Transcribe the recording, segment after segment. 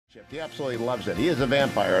He absolutely loves it. He is a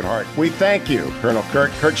vampire at heart. We thank you, Colonel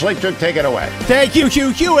Kurt. Kurt Schlichter, take it away. Thank you, Hugh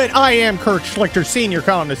Hewitt. I am Kurt Schlichter, senior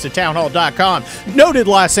columnist at townhall.com, noted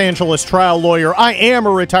Los Angeles trial lawyer. I am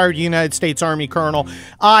a retired United States Army colonel.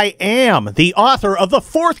 I am the author of the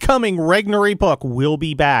forthcoming Regnery book, We'll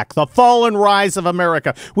Be Back, The Fall and Rise of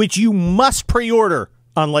America, which you must pre-order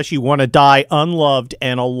unless you want to die unloved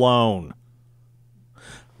and alone.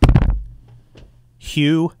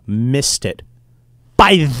 Hugh missed it.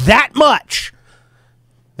 By that much.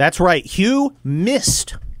 That's right. Hugh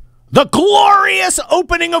missed the glorious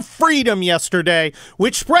opening of freedom yesterday,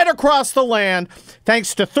 which spread across the land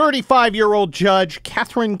thanks to 35-year-old Judge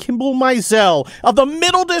Catherine Kimball Mizell of the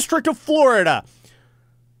Middle District of Florida,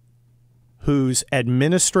 whose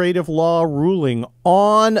administrative law ruling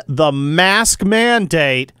on the mask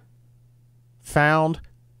mandate found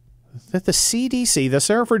that the CDC, the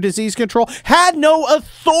Center for Disease Control, had no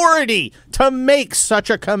authority to make such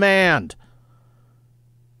a command.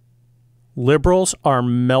 Liberals are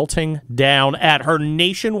melting down at her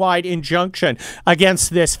nationwide injunction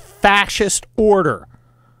against this fascist order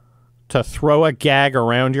to throw a gag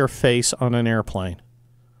around your face on an airplane.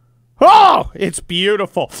 Oh, it's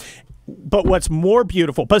beautiful. But what's more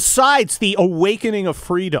beautiful, besides the awakening of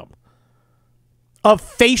freedom, of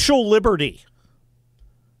facial liberty,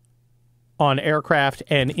 on aircraft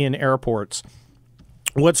and in airports,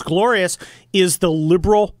 what's glorious is the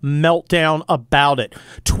liberal meltdown about it.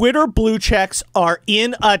 Twitter blue checks are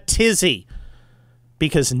in a tizzy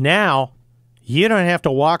because now you don't have to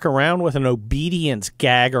walk around with an obedience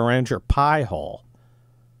gag around your pie hole.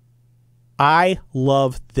 I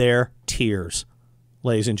love their tears,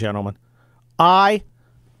 ladies and gentlemen. I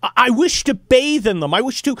wish to bathe in them. I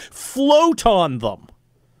wish to float on them.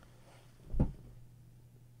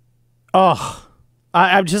 Oh,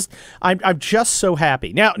 I'm just so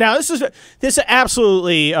happy. Now this is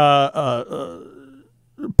absolutely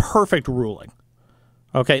perfect ruling.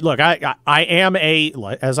 Okay, look, I am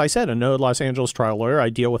as I said, a noted Los Angeles trial lawyer. I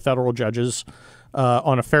deal with federal judges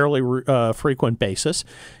on a fairly frequent basis,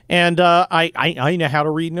 and I know how to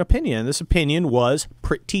read an opinion. This opinion was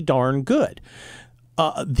pretty darn good.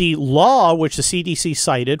 The law, which the CDC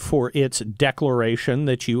cited for its declaration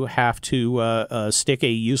that you have to stick a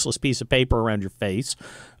useless piece of paper around your face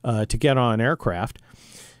to get on an aircraft,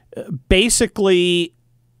 basically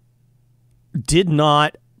did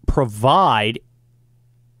not provide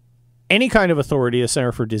any kind of authority to the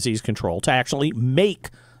Center for Disease Control to actually make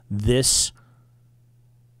this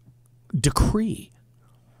decree.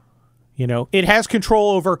 You know, it has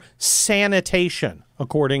control over sanitation,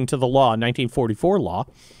 according to the law, 1944 law.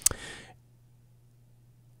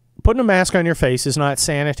 Putting a mask on your face is not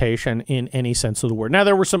sanitation in any sense of the word. Now,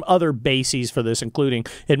 there were some other bases for this, including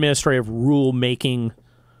administrative rule-making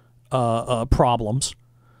problems.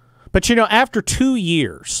 But, you know, after 2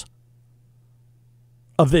 years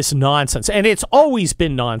of this nonsense, and it's always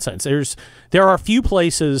been nonsense. There are a few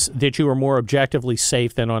places that you are more objectively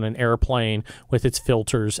safe than on an airplane with its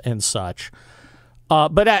filters and such.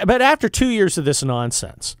 But after 2 years of this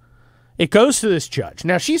nonsense, it goes to this judge.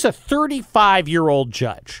 Now, she's a 35-year-old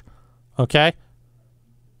judge, okay?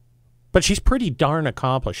 But she's pretty darn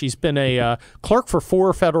accomplished. She's been a clerk for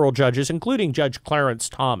 4 federal judges, including Judge Clarence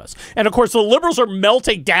Thomas. And, of course, the liberals are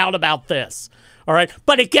melting down about this, all right?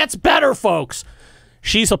 But it gets better, folks.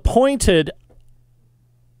 She's appointed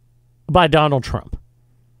by Donald Trump.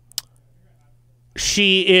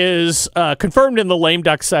 She is confirmed in the lame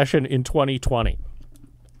duck session in 2020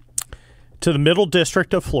 to the Middle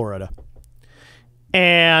District of Florida.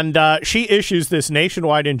 And she issues this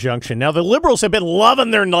nationwide injunction. Now, the liberals have been loving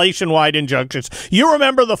their nationwide injunctions. You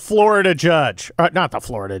remember the Florida judge. Not the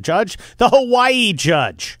Florida judge. The Hawaii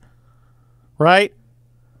judge. Right?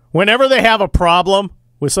 Whenever they have a problem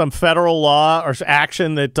with some federal law or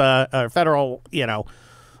action that federal, you know,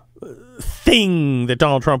 thing that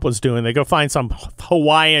Donald Trump was doing, they go find some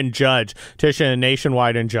Hawaiian judge to issue a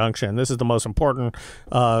nationwide injunction. This is the most important,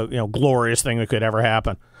 you know, glorious thing that could ever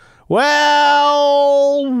happen.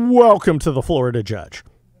 Well, welcome to the Florida judge.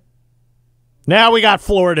 Now we got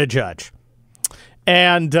Florida judge.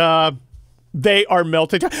 And they are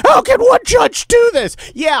melting. How can one judge do this?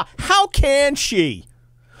 Yeah, how can she?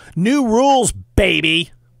 New rules,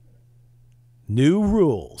 baby. New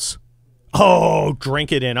rules. Oh,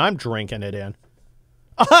 drink it in. I'm drinking it in.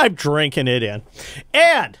 I'm drinking it in.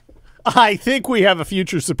 And I think we have a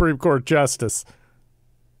future Supreme Court justice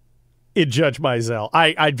in Judge Mizell.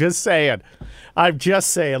 I'm just saying. I'm just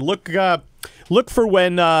saying. Look for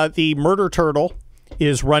when the murder turtle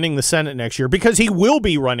is running the Senate next year, because he will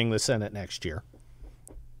be running the Senate next year,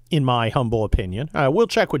 in my humble opinion. We'll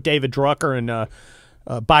check with David Drucker and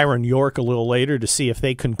Byron York a little later to see if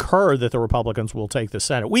they concur that the Republicans will take the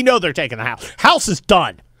Senate. We know they're taking the House. House is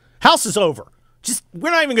done. House is over. Just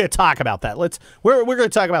we're not even going to talk about that. We're going to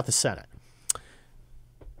talk about the Senate.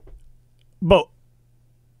 But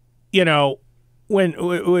when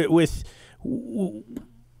with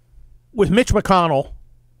Mitch McConnell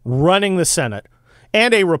running the Senate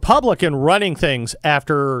and a Republican running things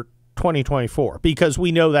after 2024, because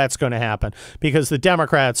we know that's going to happen because the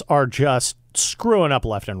Democrats are just screwing up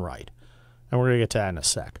left and right. And we're going to get to that in a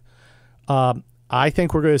sec. I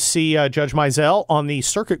think we're going to see Judge Mizell on the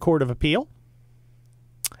Circuit Court of Appeal.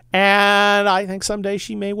 And I think someday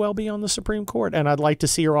she may well be on the Supreme Court. And I'd like to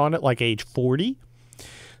see her on it like age 40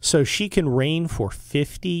 so she can reign for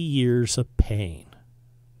 50 years of pain.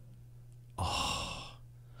 Oh,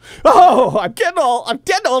 I'm getting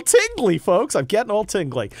all tingly, folks. I'm getting all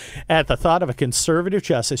tingly at the thought of a conservative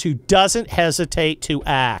justice who doesn't hesitate to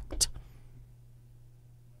act.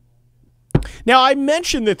 Now, I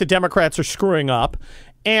mentioned that the Democrats are screwing up,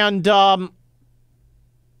 and, well,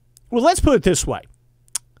 let's put it this way.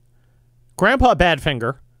 Grandpa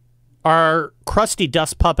Badfinger, our crusty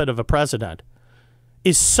dust puppet of a president,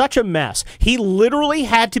 is such a mess. He literally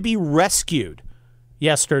had to be rescued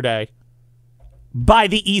yesterday by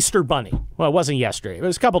the Easter Bunny. Well, it wasn't yesterday. It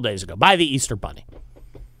was a couple days ago. By the Easter Bunny.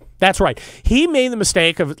 That's right. He made the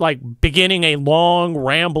mistake of beginning a long,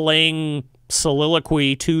 rambling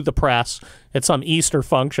soliloquy to the press at some Easter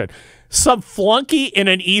function. Some flunky in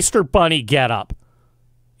an Easter Bunny getup,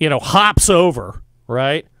 hops over,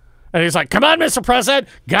 right? And he's like, "Come on, Mr. President,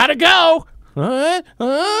 gotta go."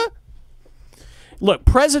 Look,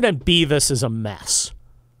 President Beavis is a mess.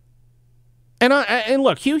 And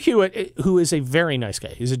look, Hugh Hewitt, who is a very nice guy,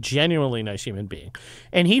 he's a genuinely nice human being,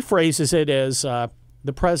 and he phrases it as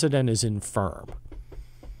the president is infirm.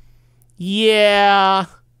 Yeah,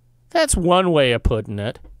 that's one way of putting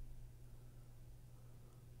it.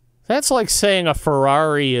 That's like saying a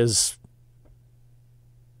Ferrari is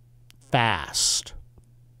fast.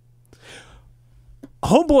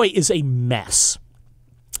 Homeboy is a mess.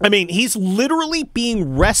 I mean, he's literally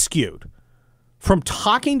being rescued from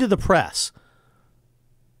talking to the press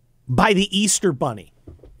by the Easter Bunny.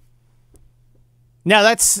 Now,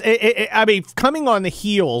 that's, coming on the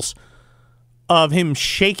heels of him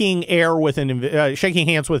shaking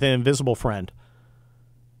hands with an invisible friend.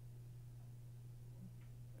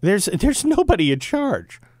 There's nobody in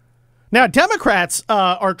charge. Now, Democrats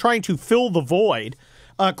are trying to fill the void.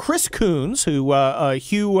 Chris Coons, who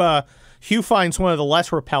Hugh finds one of the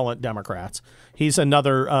less repellent Democrats. He's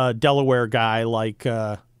another Delaware guy like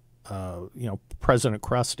President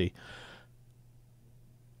Krusty.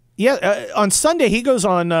 Yeah, on Sunday he goes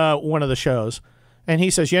on one of the shows, and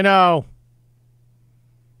he says,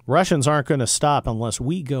 Russians aren't going to stop unless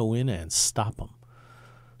we go in and stop them.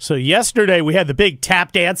 So yesterday we had the big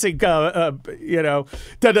tap dancing, No,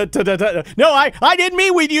 I didn't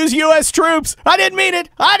mean we'd use U.S. troops. I didn't mean it.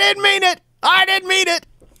 I didn't mean it. I didn't mean it.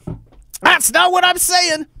 That's not what I'm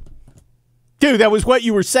saying. Dude, that was what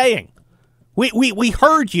you were saying. We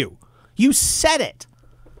heard you. You said it.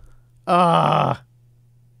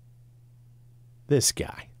 This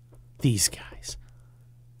guy. These guys.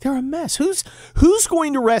 They're a mess. Who's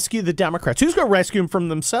going to rescue the Democrats? Who's going to rescue them from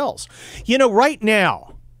themselves? Right now,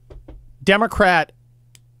 Democrat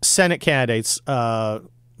Senate candidates,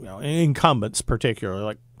 incumbents particularly,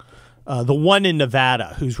 like the one in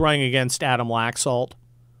Nevada who's running against Adam Laxalt,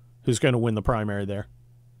 who's going to win the primary there.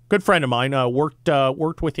 Good friend of mine,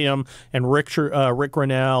 worked with him and Rick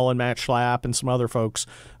Grinnell and Matt Schlapp and some other folks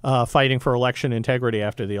fighting for election integrity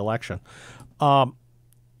after the election.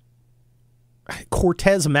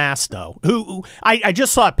 Cortez Masto, who I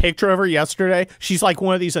just saw a picture of her yesterday. She's like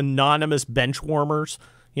one of these anonymous bench warmers,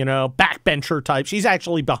 backbencher type. She's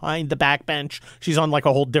actually behind the backbench. She's on like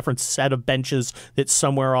a whole different set of benches that's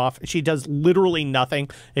somewhere off. She does literally nothing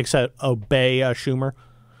except obey Schumer.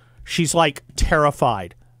 She's like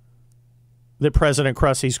terrified that President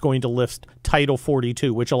Krusty's going to lift Title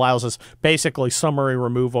 42, which allows us basically summary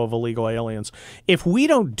removal of illegal aliens. If we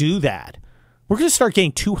don't do that, we're going to start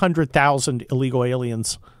getting 200,000 illegal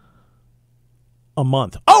aliens a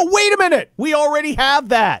month. Oh, wait a minute. We already have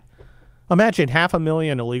that. Imagine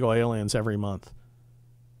 500,000 illegal aliens every month.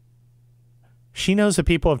 She knows the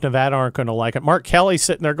people of Nevada aren't going to like it. Mark Kelly's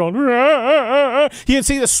sitting there going, you can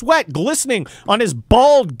see the sweat glistening on his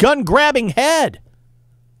bald, gun-grabbing head.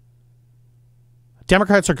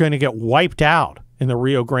 Democrats are going to get wiped out in the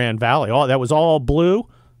Rio Grande Valley. Oh, that was all blue.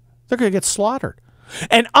 They're going to get slaughtered.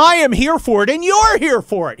 And I am here for it, and you're here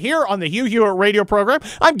for it. Here on the Hugh Hewitt radio program,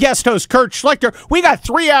 I'm guest host Kurt Schlichter. We got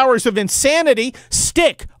 3 hours of insanity.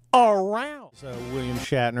 Stick around. William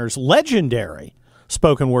Shatner's legendary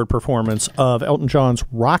spoken word performance of Elton John's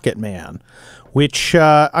Rocket Man, which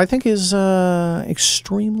I think is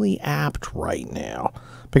extremely apt right now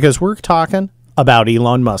because we're talking about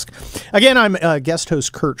Elon Musk. Again, I'm guest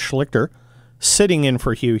host Kurt Schlichter, sitting in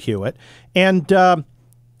for Hugh Hewitt, and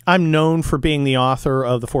I'm known for being the author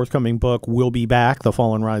of the forthcoming book, We'll Be Back, The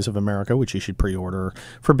Fall and Rise of America, which you should pre-order,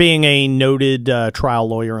 for being a noted trial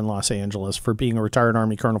lawyer in Los Angeles, for being a retired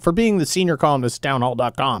Army colonel, for being the senior columnist at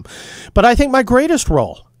townhall.com. But I think my greatest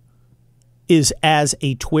role is as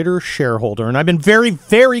a Twitter shareholder, and I've been very,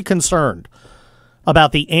 very concerned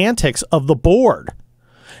about the antics of the board.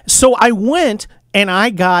 So I went and I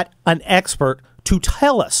got an expert to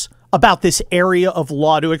tell us about this area of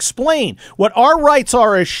law, to explain what our rights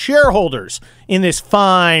are as shareholders in this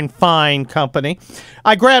fine, fine company.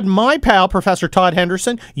 I grabbed my pal, Professor Todd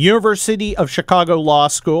Henderson, University of Chicago Law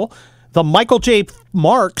School, the Michael J.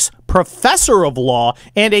 Marks Professor of Law,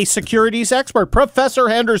 and a securities expert. Professor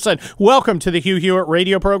Henderson, welcome to the Hugh Hewitt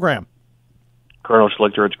radio program. Colonel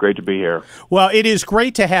Schlichter, it's great to be here. Well, it is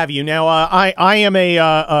great to have you. Now, I am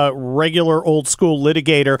a regular old-school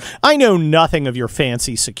litigator. I know nothing of your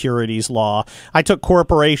fancy securities law. I took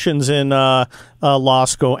corporations in law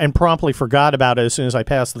school and promptly forgot about it as soon as I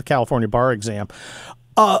passed the California bar exam.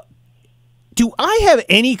 Do I have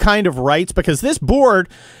any kind of rights? Because this board,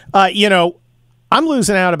 I'm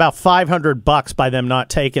losing out about $500 by them not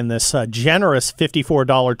taking this generous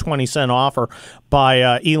 $54.20 offer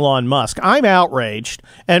by Elon Musk. I'm outraged,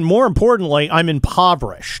 and more importantly, I'm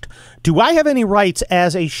impoverished. Do I have any rights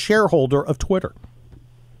as a shareholder of Twitter?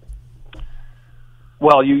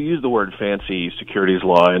 Well, you use the word fancy securities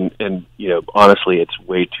law, and honestly, it's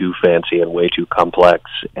way too fancy and way too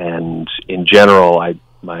complex. And in general,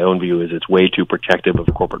 my own view is it's way too protective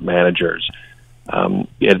of corporate managers.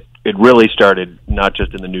 It really started not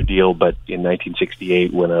just in the New Deal, but in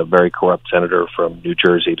 1968 when a very corrupt senator from New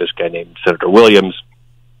Jersey, this guy named Senator Williams,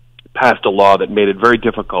 passed a law that made it very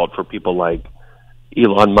difficult for people like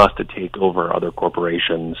Elon Musk to take over other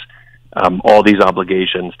corporations. All these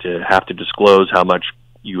obligations to have to disclose how much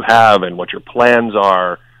you have and what your plans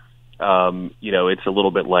are. It's a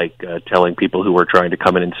little bit like telling people who are trying to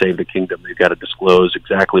come in and save the kingdom they've got to disclose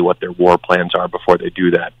exactly what their war plans are before they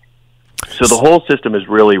do that. So the whole system is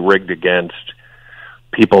really rigged against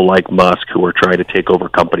people like Musk who are trying to take over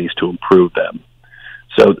companies to improve them.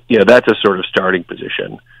 So, that's a sort of starting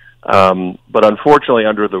position. But unfortunately,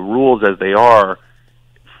 under the rules as they are,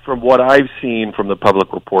 from what I've seen from the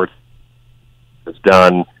public reports that's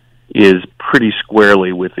done, is pretty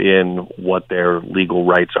squarely within what their legal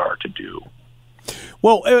rights are to do.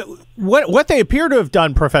 Well, what they appear to have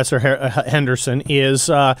done, Professor Henderson, is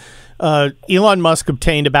Elon Musk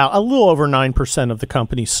obtained about a little over 9% of the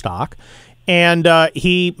company's stock, and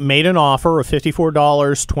he made an offer of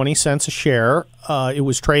 $54.20 a share. It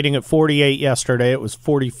was trading at $48 yesterday. It was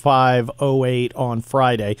 $45.08 on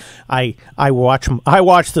Friday. I watch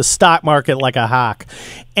the stock market like a hawk,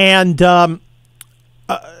 and there's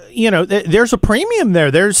a premium there.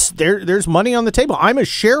 There's money on the table. I'm a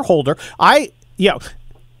shareholder.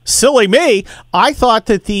 Silly me, I thought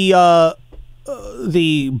that the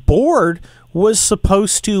board was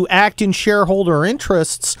supposed to act in shareholder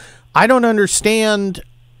interests. I don't understand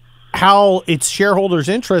how it's shareholders'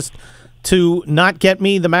 interest to not get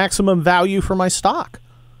me the maximum value for my stock.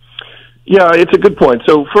 Yeah, it's a good point.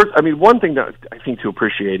 So first, one thing that I think to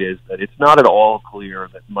appreciate is that it's not at all clear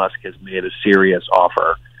that Musk has made a serious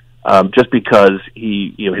offer. Just because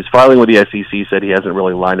his filing with the SEC said he hasn't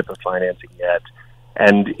really lined up the financing yet.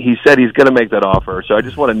 And he said he's going to make that offer. So I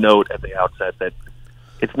just want to note at the outset that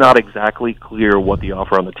it's not exactly clear what the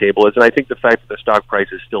offer on the table is. And I think the fact that the stock price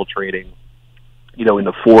is still trading, in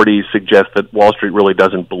the 40s suggests that Wall Street really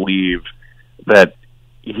doesn't believe that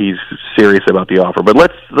he's serious about the offer. But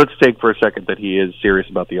let's take for a second that he is serious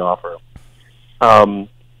about the offer.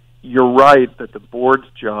 You're right that the board's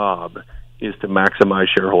job is to maximize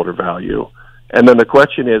shareholder value. And then the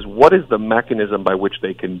question is, what is the mechanism by which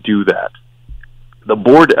they can do that? The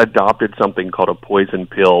board adopted something called a poison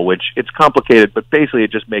pill, which it's complicated, but basically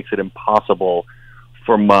it just makes it impossible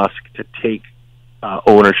for Musk to take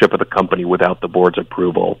ownership of the company without the board's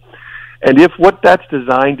approval. And if what that's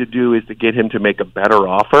designed to do is to get him to make a better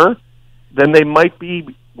offer, then they might be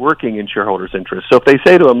working in shareholders' interest. So if they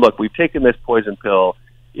say to him, look, we've taken this poison pill,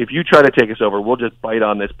 if you try to take us over, we'll just bite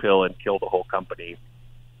on this pill and kill the whole company,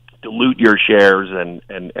 dilute your shares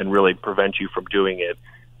and really prevent you from doing it.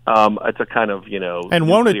 It's a kind of, And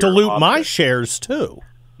won't it dilute my shares, too?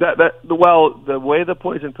 Well, the way the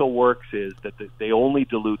poison pill works is that they only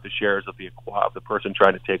dilute the shares of the person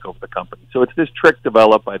trying to take over the company. So it's this trick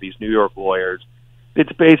developed by these New York lawyers.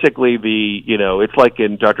 It's basically it's like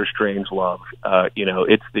in Dr. Strangelove.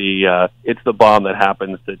 It's the bomb that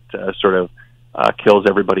happens that sort of kills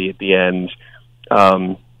everybody at the end.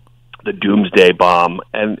 The doomsday bomb,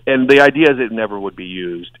 and the idea is it never would be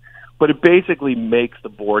used. But it basically makes the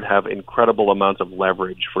board have incredible amounts of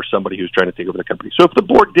leverage for somebody who's trying to take over the company. So if the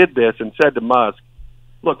board did this and said to Musk,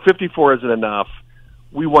 look, 54 isn't enough,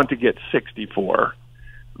 we want to get 64,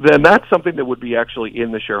 then that's something that would be actually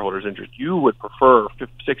in the shareholders' interest. You would prefer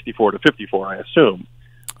 64 to 54, I assume.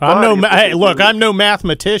 I'm no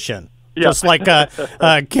mathematician. Yeah. Just like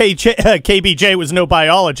KBJ was no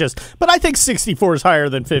biologist. But I think 64 is higher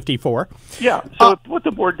than 54. Yeah. So what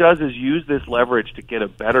the board does is use this leverage to get a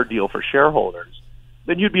better deal for shareholders,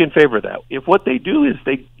 then you'd be in favor of that. If what they do is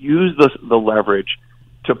they use the leverage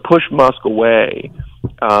to push Musk away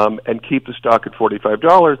and keep the stock at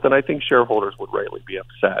 $45, then I think shareholders would rightly be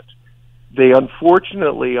upset. They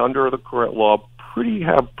unfortunately, under the current law,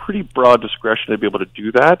 have pretty broad discretion to be able to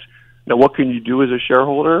do that. Now, what can you do as a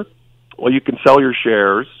shareholder? Well, you can sell your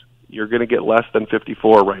shares. You're going to get less than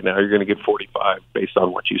 54 right now. You're going to get 45 based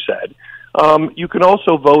on what you said. You can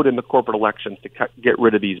also vote in the corporate elections to get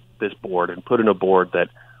rid of this board and put in a board that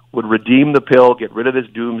would redeem the pill, get rid of this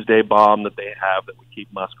doomsday bomb that they have that would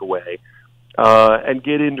keep Musk away, and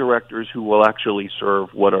get in directors who will actually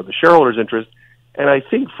serve what are the shareholders' interests. And I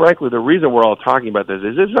think, frankly, the reason we're all talking about this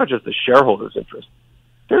is it's not just the shareholders' interest.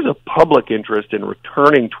 There's a public interest in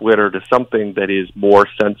returning Twitter to something that is more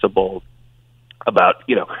sensible about,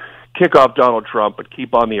 kick off Donald Trump, but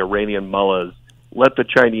keep on the Iranian mullahs, let the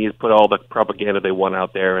Chinese put all the propaganda they want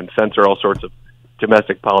out there and censor all sorts of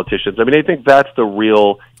domestic politicians. I mean, I think that's the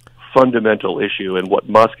real fundamental issue, and what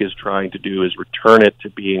Musk is trying to do is return it to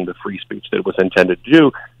being the free speech that it was intended to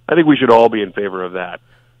do. I think we should all be in favor of that.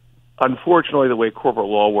 Unfortunately, the way corporate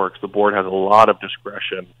law works, the board has a lot of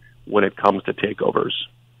discretion when it comes to takeovers.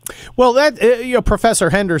 Well, that Professor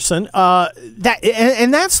Henderson,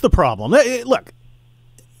 that's the problem. Look,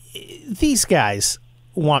 these guys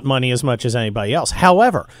want money as much as anybody else.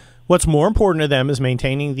 However, what's more important to them is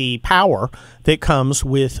maintaining the power that comes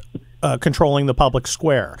with controlling the public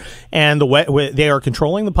square. And the way they are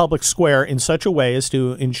controlling the public square in such a way as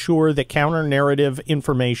to ensure that counter-narrative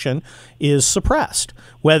information is suppressed,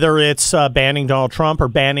 whether it's banning Donald Trump or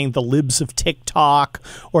banning the libs of TikTok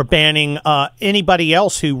or banning anybody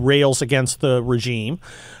else who rails against the regime.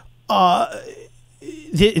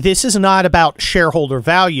 This is not about shareholder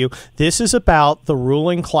value. This is about the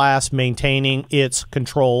ruling class maintaining its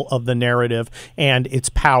control of the narrative and its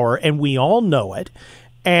power, and we all know it.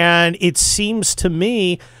 And it seems to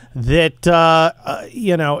me that,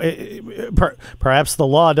 perhaps the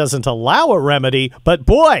law doesn't allow a remedy, but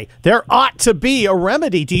boy, there ought to be a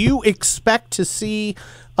remedy. Do you expect to see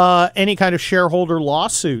any kind of shareholder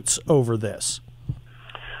lawsuits over this?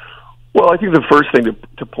 Well, I think the first thing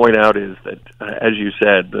to point out is that, as you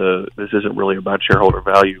said, this isn't really about shareholder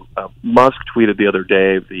value. Musk tweeted the other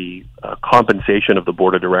day the compensation of the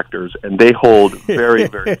board of directors, and they hold very,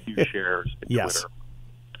 very few shares in Twitter.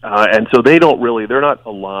 And so they're not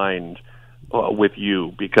aligned with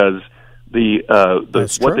you, because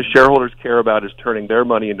what the shareholders care about is turning their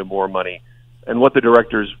money into more money, and what the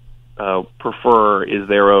directors prefer is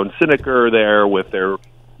their own sinecure there with their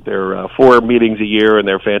 4 meetings a year and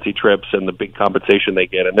their fancy trips and the big compensation they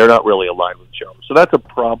get, and they're not really aligned with the shareholders. So that's a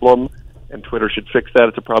problem, and Twitter should fix that.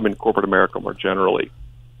 It's a problem in corporate America more generally.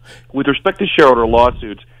 With respect to shareholder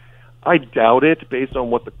lawsuits, I doubt it based on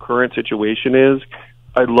what the current situation is.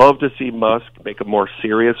 I'd love to see Musk make a more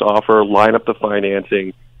serious offer, line up the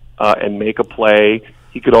financing, and make a play.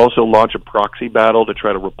 He could also launch a proxy battle to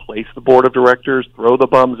try to replace the board of directors, throw the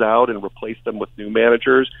bums out, and replace them with new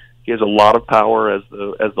managers. He has a lot of power as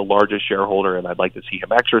the largest shareholder, and I'd like to see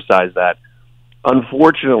him exercise that.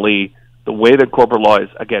 Unfortunately, the way that corporate law is,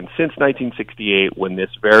 again, since 1968, when this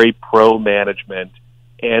very pro-management,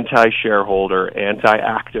 anti-shareholder,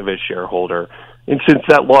 anti-activist shareholder, and since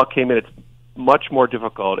that law came in, it's much more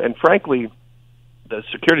difficult. And frankly, the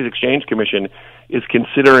Securities Exchange Commission is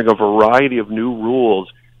considering a variety of new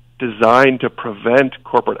rules designed to prevent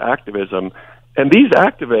corporate activism. And these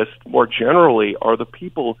activists, more generally, are the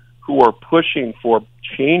people who are pushing for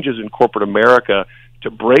changes in corporate America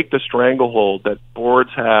to break the stranglehold that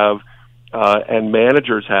boards have and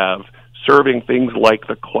managers have, serving things like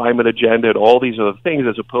the climate agenda and all these other things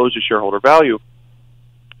as opposed to shareholder value.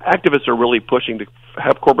 Activists are really pushing to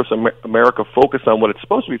have corporate America focus on what it's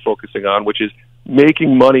supposed to be focusing on, which is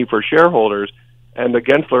making money for shareholders. And the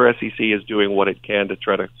Gensler SEC is doing what it can to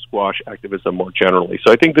try to squash activism more generally.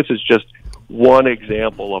 So I think this is just one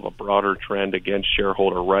example of a broader trend against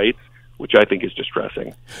shareholder rights, which I think is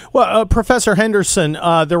distressing. Well, Professor Henderson,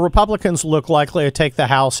 the Republicans look likely to take the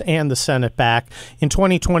House and the Senate back. In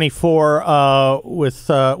 2024, with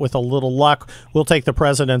a little luck, we'll take the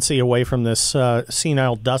presidency away from this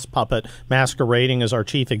senile dust puppet masquerading as our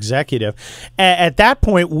chief executive. At that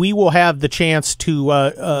point, we will have the chance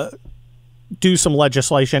to do some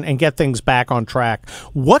legislation and get things back on track.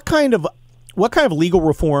 What kind of legal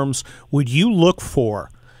reforms would you look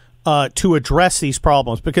for to address these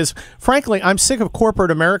problems? Because, frankly, I'm sick of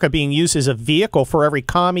corporate America being used as a vehicle for every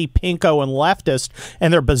commie, pinko, and leftist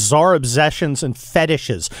and their bizarre obsessions and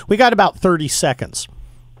fetishes. We got about 30 seconds.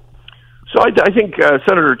 So I think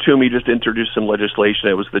Senator Toomey just introduced some legislation.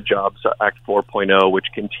 It was the Jobs Act 4.0, which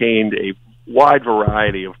contained a wide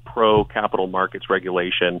variety of pro-capital markets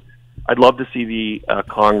regulation. I'd love to see the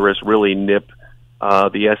Congress really nip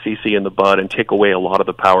the SEC in the bud and take away a lot of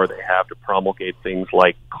the power they have to promulgate things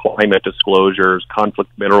like climate disclosures,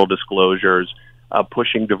 conflict mineral disclosures,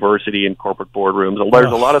 pushing diversity in corporate boardrooms. There's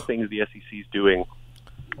a lot of things the SEC is doing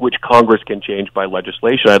which Congress can change by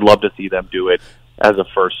legislation. I'd love to see them do it as a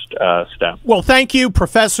first step. Well, thank you,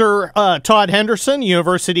 Professor Todd Henderson,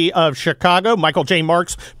 University of Chicago. Michael J.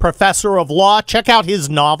 Marks, Professor of Law. Check out his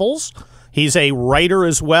novels. He's a writer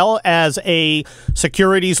as well as a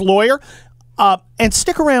securities lawyer. And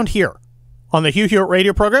stick around here on the Hugh Hewitt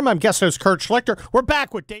radio program. I'm guest host Kurt Schlichter. We're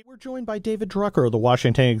back with Dave. We're joined by David Drucker of the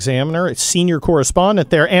Washington Examiner, a senior correspondent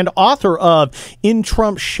there and author of In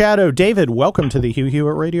Trump's Shadow. David, welcome to the Hugh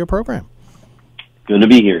Hewitt radio program. Good to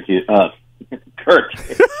be here, Kurt.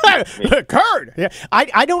 Kurt! Yeah,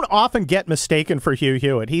 I don't often get mistaken for Hugh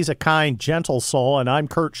Hewitt. He's a kind, gentle soul, and I'm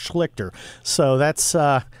Kurt Schlichter. So that's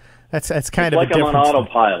kind of like a I'm on difference.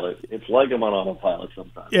 Autopilot. It's like I'm on autopilot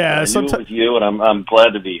sometimes. Yeah, I knew it was you, and I'm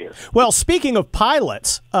glad to be here. Well, speaking of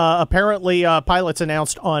pilots, apparently pilots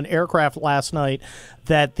announced on aircraft last night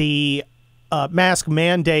that the mask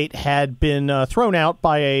mandate had been thrown out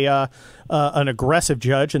by an aggressive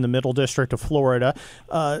judge in the Middle District of Florida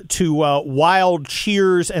to wild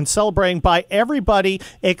cheers and celebrating by everybody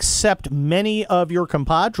except many of your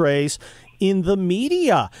compadres in the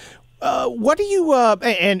media. What do you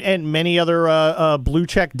and many other blue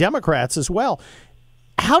check Democrats as well?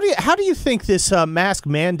 How do you think this mask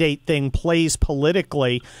mandate thing plays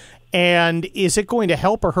politically, and is it going to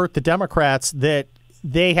help or hurt the Democrats that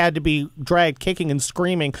they had to be dragged kicking and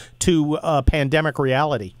screaming to pandemic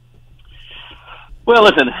reality? Well,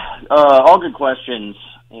 listen, all good questions,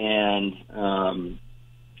 and I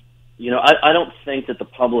don't think that the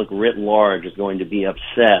public writ large is going to be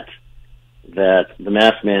upset that the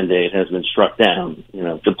mask mandate has been struck down.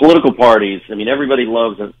 The political parties, everybody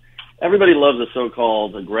loves a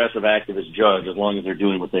so-called aggressive activist judge as long as they're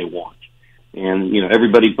doing what they want. And,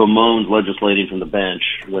 everybody bemoans legislating from the bench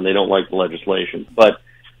when they don't like the legislation. But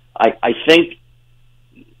I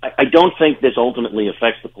don't think this ultimately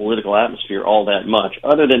affects the political atmosphere all that much,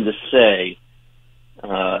 other than to say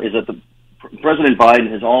is that President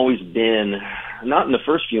Biden has always been, not in the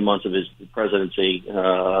first few months of his presidency,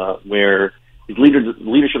 where his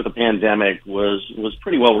leadership of the pandemic was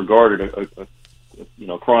pretty well regarded,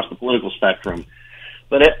 across the political spectrum.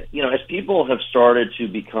 But as people have started to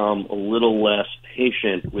become a little less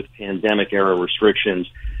patient with pandemic era restrictions,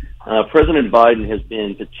 President Biden has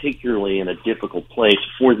been particularly in a difficult place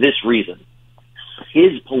for this reason.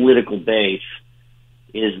 His political base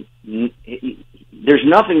there's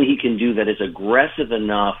nothing he can do that is aggressive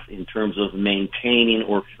enough in terms of maintaining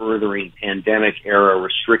or furthering pandemic-era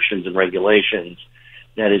restrictions and regulations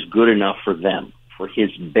that is good enough for them, for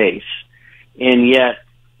his base. And yet,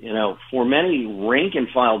 for many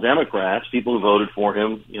rank-and-file Democrats, people who voted for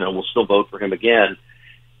him, will still vote for him again,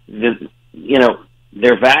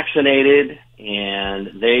 they're vaccinated,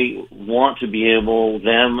 and they want to be able,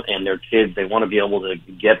 them and their kids, they want to be able to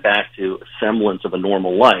get back to a semblance of a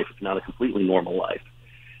normal life, if not a completely normal life.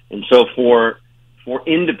 And so for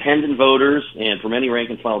independent voters and for many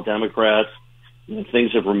rank-and-file Democrats,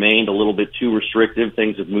 things have remained a little bit too restrictive,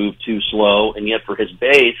 things have moved too slow, and yet for his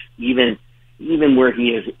base, even where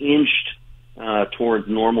he has inched towards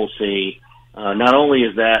normalcy, not only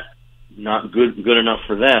is that not good enough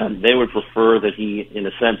for them, they would prefer that he, in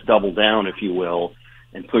a sense, double down, if you will,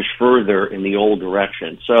 and push further in the old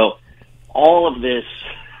direction. So all of this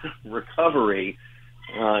recovery,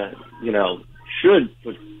 should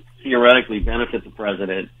theoretically benefit the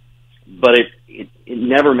president, but it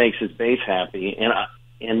never makes his base happy.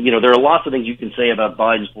 And there are lots of things you can say about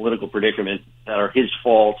Biden's political predicament that are his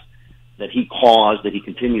fault, that he caused, that he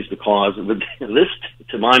continues to cause. This,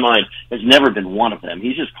 to my mind, has never been one of them.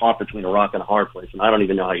 He's just caught between a rock and a hard place, and I don't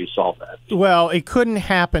even know how you solve that. Well, it couldn't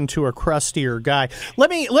happen to a crustier guy.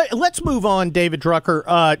 Let's move on, David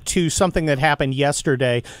Drucker, to something that happened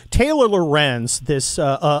yesterday. Taylor Lorenz, this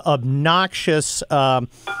obnoxious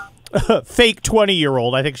fake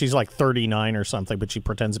 20-year-old, I think she's like 39 or something, but she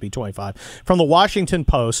pretends to be 25, from the Washington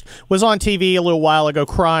Post, was on TV a little while ago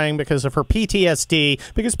crying because of her PTSD,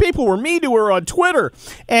 because people were mean to her on Twitter.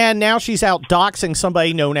 And now she's out doxing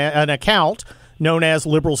somebody an account known as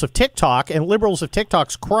Liberals of TikTok, and Liberals of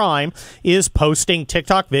TikTok's crime is posting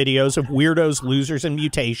TikTok videos of weirdos, losers, and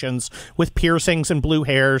mutations with piercings and blue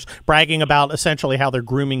hairs, bragging about essentially how they're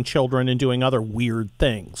grooming children and doing other weird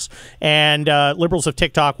things. And Liberals of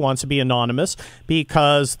TikTok wants to be anonymous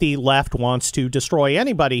because the left wants to destroy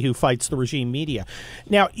anybody who fights the regime media.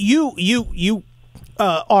 Now, you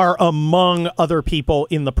are among other people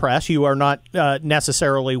in the press. You are not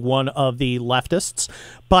necessarily one of the leftists,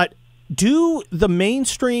 but do the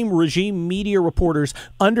mainstream regime media reporters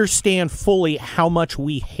understand fully how much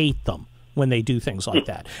we hate them when they do things like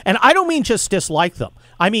that? And I don't mean just dislike them.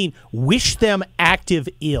 I mean wish them active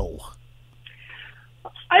ill.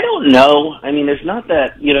 I don't know. I mean, there's not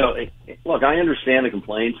that, look, I understand the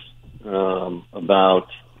complaints about,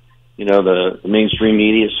 the mainstream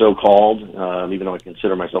media, so-called, even though I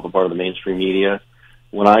consider myself a part of the mainstream media.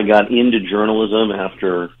 When I got into journalism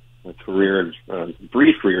after a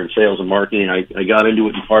brief career in sales and marketing, I got into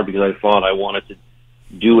it in part because I thought I wanted to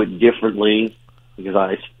do it differently, because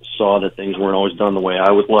I saw that things weren't always done the way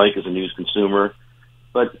I would like as a news consumer.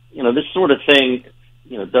 But, this sort of thing,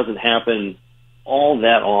 doesn't happen all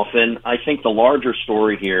that often. I think the larger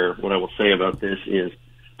story here, what I will say about this is,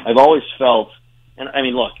 I've always felt, and I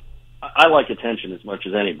mean, look, I like attention as much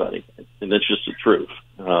as anybody, and that's just the truth.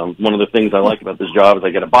 One of the things I like about this job is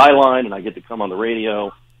I get a byline and I get to come on the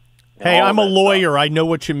radio. Hey, I'm a lawyer. I know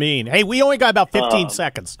what you mean. Hey, we only got about 15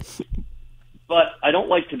 seconds. But I don't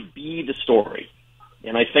like to be the story.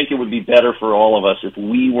 And I think it would be better for all of us if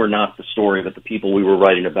we were not the story, but the people we were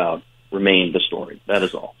writing about remained the story. That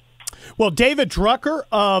is all. Well, David Drucker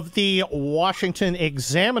of the Washington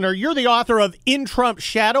Examiner, you're the author of In Trump's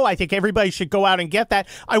Shadow. I think everybody should go out and get that.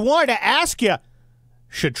 I wanted to ask you,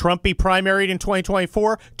 should Trump be primaried in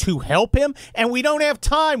 2024 to help him? And we don't have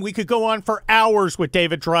time. We could go on for hours with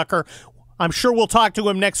David Drucker. I'm sure we'll talk to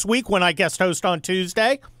him next week when I guest host on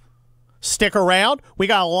Tuesday. Stick around. We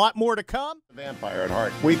got a lot more to come. Vampire at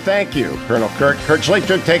heart. We thank you, Colonel Kirk. Kurt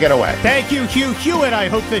Schlichter, take it away. Thank you, Hugh Hewitt. I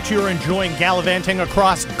hope that you're enjoying gallivanting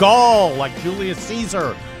across Gaul like Julius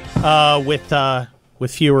Caesar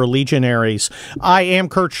with fewer legionaries. I am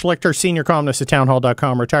Kurt Schlichter, senior columnist at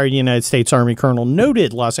townhall.com, retired United States Army colonel,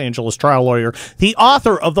 noted Los Angeles trial lawyer, the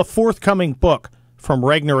author of the forthcoming book, From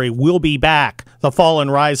Regnery Will Be Back, The Fall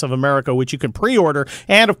and Rise of America, which you can pre-order.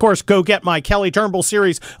 And, of course, go get my Kelly Turnbull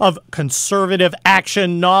series of conservative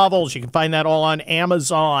action novels. You can find that all on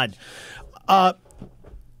Amazon.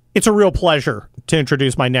 It's a real pleasure to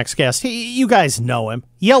introduce my next guest. You guys know him.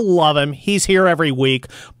 You love him. He's here every week.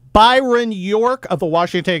 Byron York of the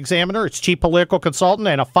Washington Examiner. It's chief political consultant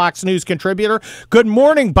and a Fox News contributor. Good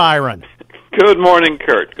morning, Byron. Good morning,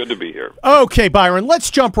 Kurt. Good to be here. Okay, Byron,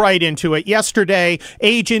 let's jump right into it. Yesterday,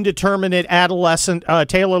 age-indeterminate adolescent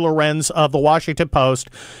Taylor Lorenz of the Washington Post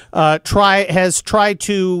has tried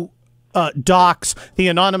to dox the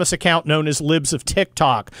anonymous account known as Libs of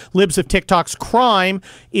TikTok. Libs of TikTok's crime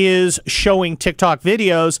is showing TikTok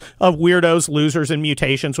videos of weirdos, losers, and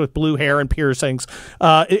mutations with blue hair and piercings,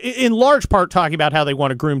 in large part talking about how they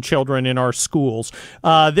want to groom children in our schools.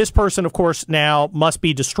 This person, of course, now must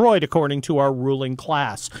be destroyed according to our ruling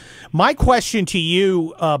class. My question to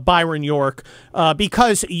you, Byron York,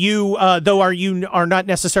 because you, though you are not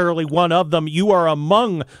necessarily one of them, you are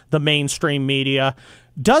among the mainstream media.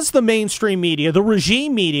 Does the mainstream media, the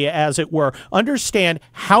regime media, as it were, understand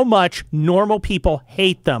how much normal people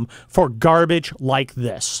hate them for garbage like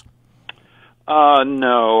this?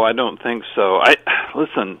 No, I don't think so.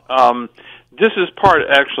 Listen. This is part,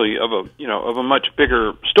 actually, of a much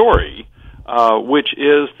bigger story, which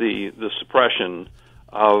is the suppression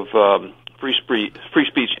of free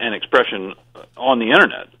speech and expression on the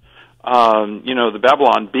internet. The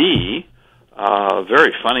Babylon Bee.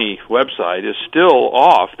 Very funny website is still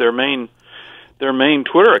off. Their main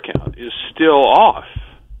Twitter account is still off.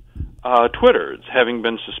 Twitter, it's having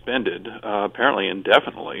been suspended apparently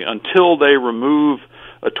indefinitely until they remove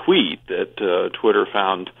a tweet that Twitter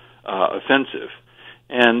found offensive.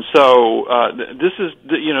 And so this is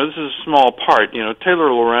a small part.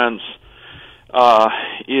 Taylor Lorenz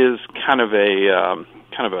is kind of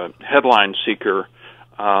a headline seeker.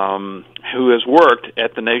 who has worked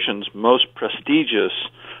at the nation's most prestigious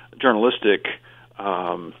journalistic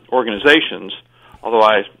organizations, although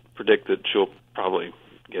I predict that she'll probably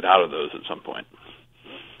get out of those at some point.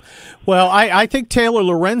 Well, I think Taylor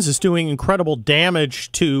Lorenz is doing incredible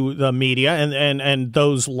damage to the media and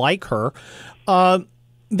those like her. I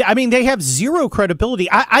mean, they have zero credibility.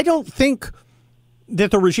 I don't think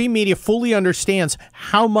that the regime media fully understands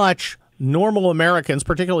how much normal Americans,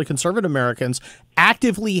 particularly conservative Americans,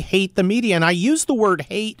 actively hate the media. And I use the word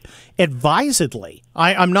hate advisedly.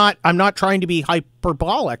 I'm not trying to be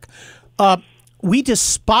hyperbolic. We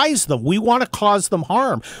despise them. We want to cause them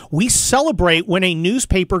harm. We celebrate when a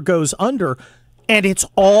newspaper goes under, and it's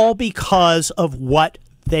all because of what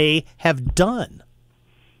they have done.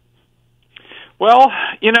 Well,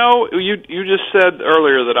 you know, you just said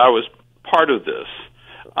earlier that I was part of this.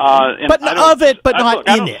 And but of it, but not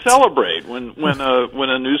in it. I don't celebrate when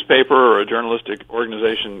a newspaper or a journalistic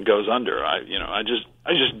organization goes under. I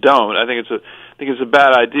just don't. I think it's a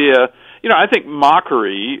bad idea. You know, I think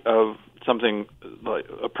mockery of something like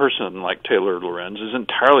a person like Taylor Lorenz is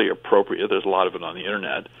entirely appropriate. There's a lot of it on the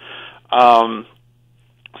internet.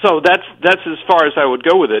 So that's as far as I would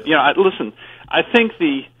go with it. You know, listen, I think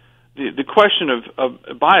the question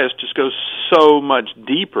of bias just goes so much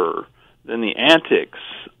deeper than the antics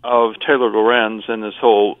of Taylor Lorenz and this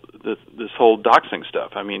whole doxing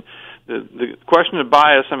stuff. I mean, the question of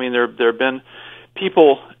bias. I mean, there have been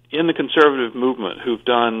people in the conservative movement who've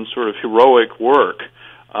done sort of heroic work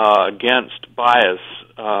against bias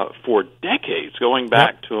for decades, going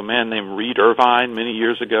back to a man named Reed Irvine many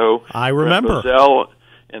years ago. I remember. Bozell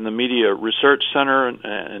and the Media Research Center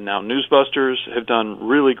and now Newsbusters have done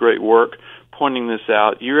really great work pointing this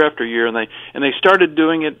out year after year, and they started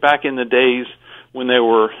doing it back in the days when there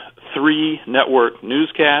were 3 network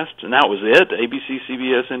newscasts, and that was it, ABC,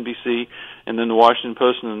 CBS, NBC, and then the Washington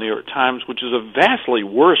Post and the New York Times, which is a vastly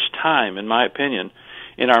worse time, in my opinion,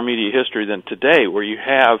 in our media history than today, where you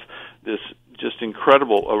have this just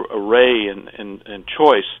incredible array and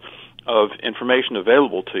choice of information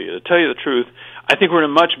available to you. To tell you the truth, I think we're in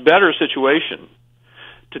a much better situation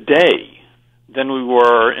today than we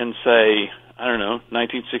were in, say,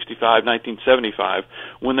 1965, 1975,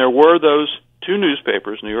 when there were those 2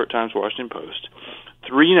 newspapers, New York Times, Washington Post,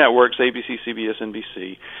 3 networks, ABC, CBS,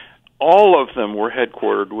 NBC. All of them were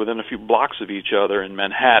headquartered within a few blocks of each other in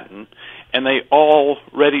Manhattan, and they all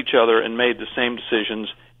read each other and made the same decisions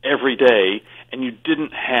every day, and you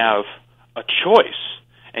didn't have a choice,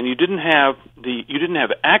 and you didn't have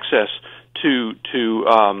access to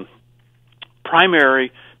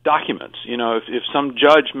primary documents. You know, if some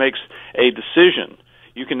judge makes a decision,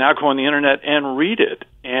 you can now go on the internet and read it,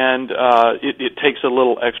 and it takes a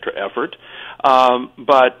little extra effort,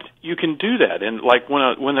 but you can do that. And like when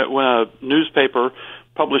a newspaper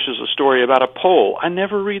publishes a story about a poll, I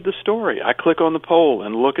never read the story. I click on the poll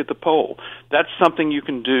and look at the poll. That's something you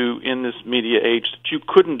can do in this media age that you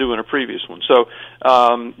couldn't do in a previous one. So,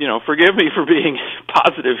 forgive me for being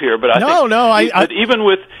positive here, but even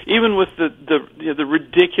with the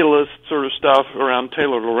ridiculous sort of stuff around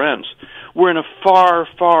Taylor Lorenz, we're in a far,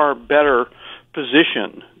 far better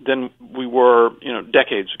position than we were,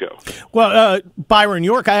 decades ago. Well, Byron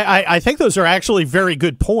York, I think those are actually very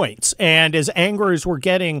good points. And as angry as we're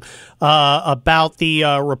getting about the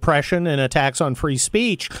repression and attacks on free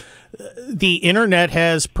speech, the internet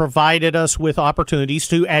has provided us with opportunities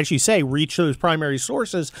to, as you say, reach those primary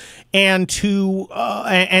sources, and to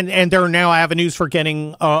and there are now avenues for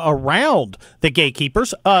getting around the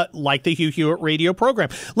gatekeepers, like the Hugh radio program.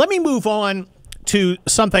 Let me move on to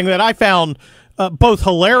something that I found both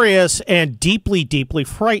hilarious and deeply, deeply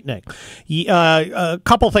frightening. A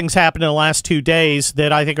couple things happened in the last 2 days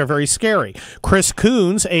that I think are very scary. Chris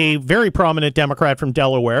Coons, a very prominent Democrat from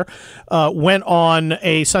Delaware, went on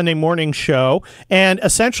a Sunday morning show and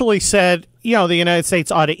essentially said, the United States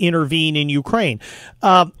ought to intervene in Ukraine.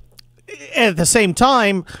 At the same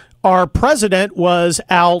time, our president was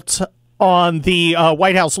out on the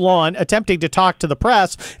White House lawn attempting to talk to the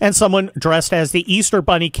press, and someone dressed as the Easter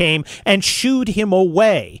Bunny came and shooed him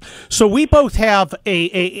away. So we both have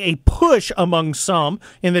a push among some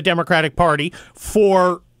in the Democratic Party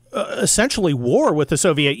for essentially war with the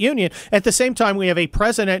Soviet Union. At the same time, we have a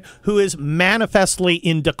president who is manifestly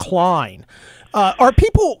in decline. Are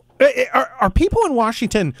people in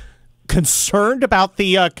Washington concerned about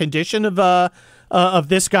the condition of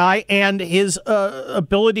this guy and his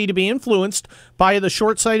ability to be influenced by the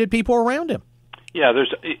short-sighted people around him? Yeah,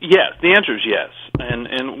 yes. The answer is yes.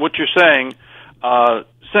 And what you're saying,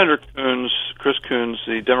 Senator Coons, Chris Coons,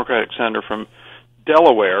 the Democratic senator from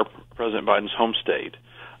Delaware, President Biden's home state,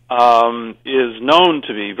 is known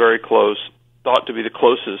to be very close, thought to be the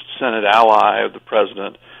closest Senate ally of the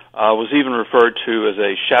president, was even referred to as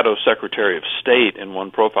a shadow secretary of state in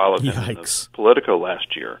one profile of him in Politico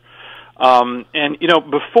last year. And, you know,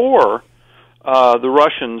 before the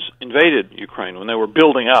Russians invaded Ukraine, when they were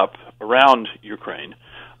building up around Ukraine,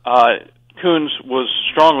 Coons was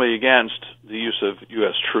strongly against the use of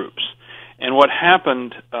U.S. troops. And what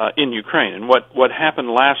happened in Ukraine, and what happened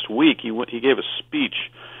last week, he gave a speech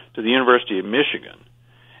to the University of Michigan,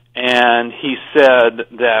 and he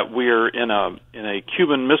said that we're in a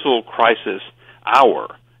Cuban Missile Crisis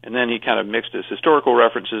hour. And then he kind of mixed his historical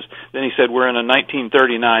references. Then he said we're in a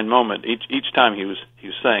 1939 moment. Each time he was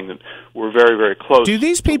saying that we're very, very close. Do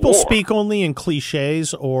these people speak only in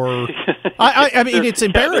cliches, or I mean, it's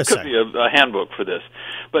embarrassing. There could be a handbook for this,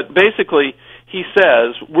 but basically, he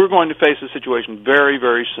says we're going to face a situation very,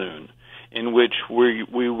 very soon in which we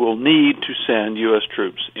will need to send U.S.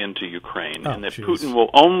 troops into Ukraine, and that Putin will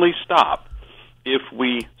only stop if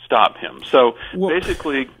we stop him. So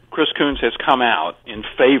basically, Chris Coons has come out in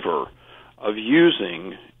favor of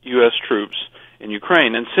using U.S. troops in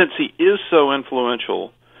Ukraine. And since he is so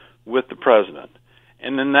influential with the president,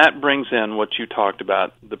 and then that brings in what you talked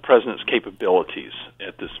about, the president's capabilities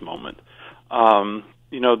at this moment.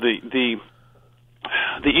 You know, the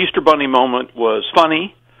Easter Bunny moment was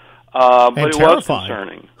funny, but it was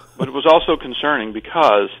concerning. But it was also concerning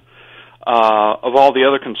because of all the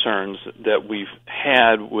other concerns that we've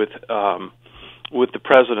had with the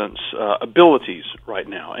president's abilities right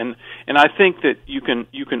now, and I think that you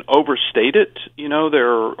can overstate it. You know, there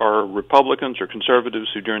are Republicans or conservatives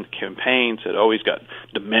who during the campaign said, "Oh, he's got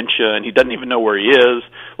dementia and he doesn't even know where he is."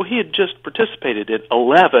 Well, he had just participated in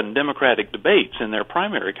 11 Democratic debates in their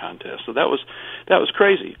primary contest, so that was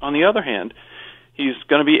crazy. On the other hand, he's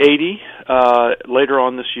going to be 80 later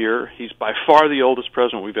on this year. He's by far the oldest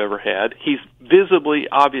president we've ever had. He's visibly,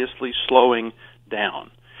 obviously slowing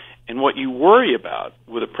down. And what you worry about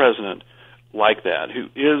with a president like that, who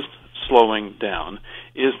is slowing down,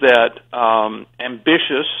 is that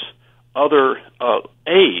ambitious other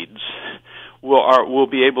aides will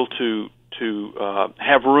be able to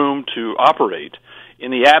have room to operate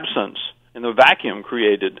in the absence, in the vacuum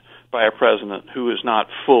created by a president who is not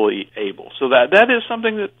fully able. So that is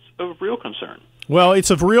something that's of real concern. Well, it's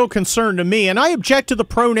of real concern to me, and I object to the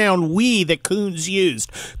pronoun we that Coons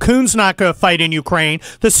used. Coons not going to fight in Ukraine.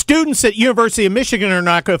 The students at University of Michigan are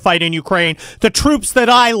not going to fight in Ukraine. The troops that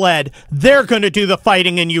I led, they're going to do the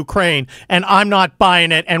fighting in Ukraine, and I'm not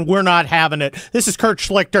buying it, and we're not having it. This is Kurt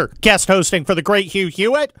Schlichter, guest hosting for the great Hugh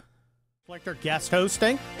Hewitt. Schlichter guest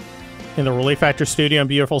hosting in the Relief Factor studio in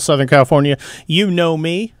beautiful Southern California. You know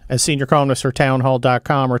me as senior columnist for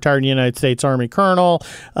townhall.com, retired United States Army colonel.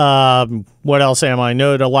 What else am I?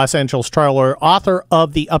 Noted a Los Angeles trial lawyer, author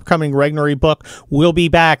of the upcoming Regnery book, Will Be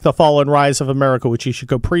Back, The Fall and Rise of America, which you should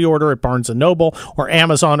go pre-order at Barnes & Noble or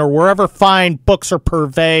Amazon or wherever fine books are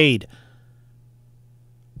purveyed.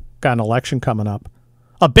 Got an election coming up.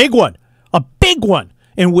 A big one,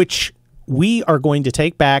 in which we are going to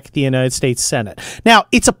take back the United States Senate. Now,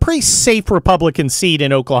 it's a pretty safe Republican seat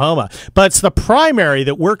in Oklahoma, but it's the primary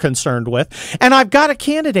that we're concerned with, and I've got a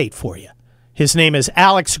candidate for you. His name is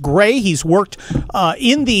Alex Gray. He's worked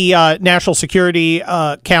in the National Security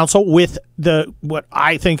Council with what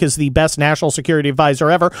I think is the best national security advisor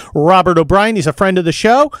ever, Robert O'Brien. He's a friend of the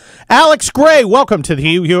show. Alex Gray, welcome to the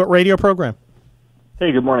Hugh Hewitt radio program.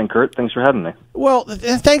 Hey, good morning, Kurt. Thanks for having me. Well,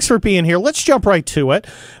 thanks for being here. Let's jump right to it.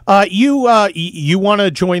 You want to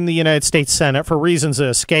join the United States Senate for reasons that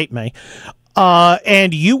escape me,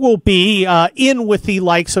 and you will be in with the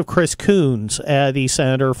likes of Chris Coons, the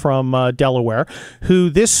senator from Delaware, who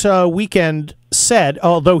this weekend said,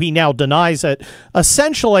 although he now denies it,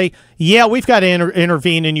 essentially, yeah, we've got to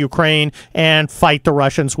intervene in Ukraine and fight the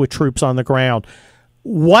Russians with troops on the ground.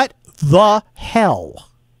 What the hell?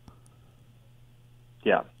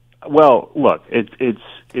 Yeah. Well, look, it's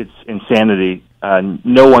insanity.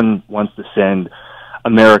 No one wants to send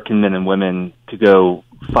American men and women to go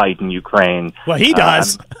fight in Ukraine. Well, he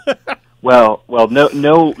does. Well,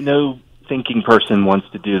 no thinking person wants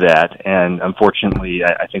to do that, and unfortunately,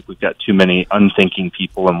 I think we've got too many unthinking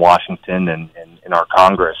people in Washington and in our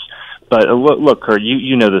Congress. But look, Kurt,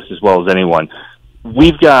 you know this as well as anyone.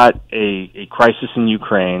 We've got a crisis in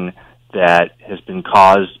Ukraine that has been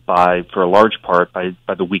caused for a large part, by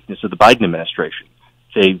the weakness of the Biden administration.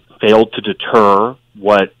 They failed to deter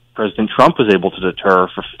what President Trump was able to deter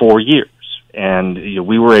for 4 years. And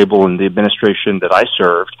we were able, in the administration that I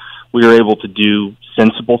served, we were able to do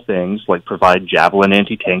sensible things like provide Javelin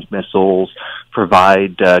anti-tank missiles,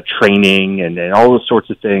 provide training, and all the sorts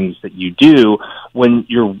of things that you do when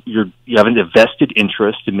you have a vested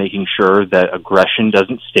interest in making sure that aggression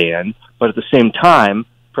doesn't stand. But at the same time,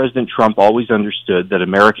 President Trump always understood that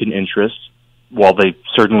American interests, while they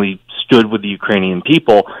certainly stood with the Ukrainian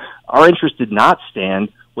people, our interest did not stand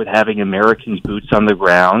with having Americans boots on the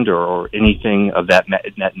ground or anything of that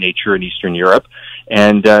nature in Eastern Europe.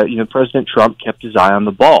 And, President Trump kept his eye on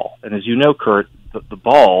the ball. And as you know, Kurt,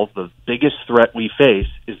 the biggest threat we face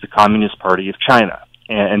is the Communist Party of China.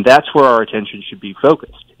 And that's where our attention should be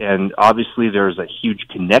focused. And obviously there's a huge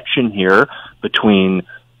connection here between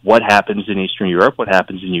what happens in Eastern Europe, what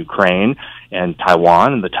happens in Ukraine and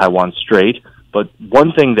Taiwan and the Taiwan Strait. But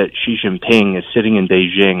one thing that Xi Jinping is sitting in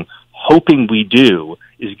Beijing hoping we do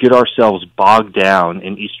is get ourselves bogged down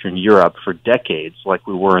in Eastern Europe for decades like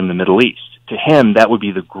we were in the Middle East. To him, that would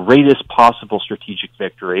be the greatest possible strategic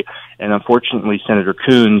victory, and unfortunately, Senator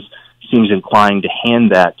Coons seems inclined to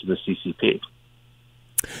hand that to the CCP.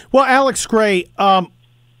 Well, Alex Gray,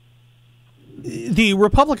 the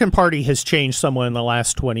Republican Party has changed somewhat in the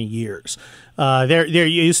last 20 years. There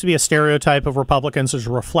used to be a stereotype of Republicans as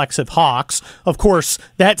reflexive hawks. Of course,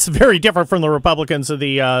 that's very different from the Republicans of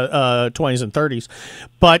the 20s and 30s.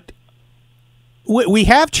 But we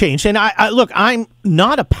have changed. And look, I'm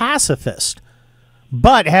not a pacifist,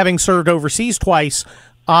 but having served overseas twice,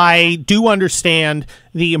 I do understand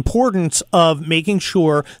the importance of making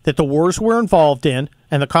sure that the wars we're involved in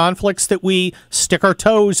and the conflicts that we stick our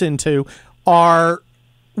toes into are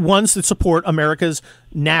ones that support America's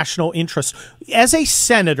national interests. As a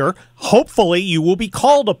senator, hopefully you will be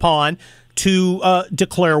called upon to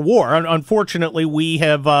declare war. Unfortunately, we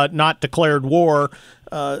have not declared war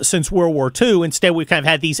since World War II. Instead, we've kind of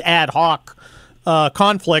had these ad hoc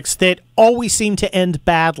conflicts that always seem to end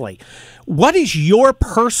badly. What is your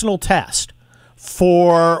personal test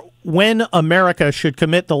for when America should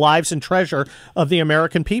commit the lives and treasure of the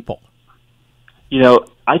American people? You know,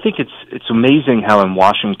 I think it's amazing how in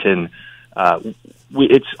Washington,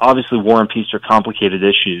 it's obviously war and peace are complicated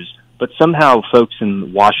issues, but somehow folks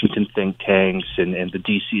in Washington think tanks and the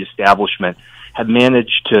D.C. establishment have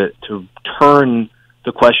managed to turn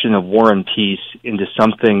the question of war and peace into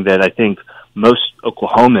something that I think most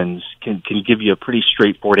Oklahomans can give you a pretty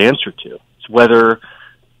straightforward answer to. It's whether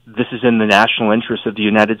this is in the national interest of the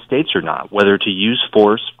United States or not, whether to use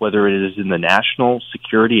force, whether it is in the national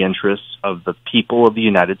security interests of the people of the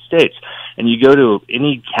United States. And you go to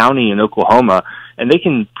any county in Oklahoma, and they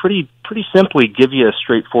can pretty simply give you a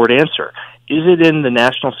straightforward answer. Is it in the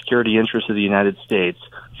national security interest of the United States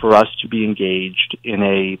for us to be engaged in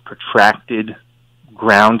a protracted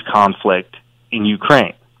ground conflict in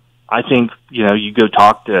Ukraine? I think, you go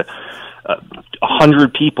talk to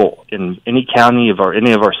 100 people in any county of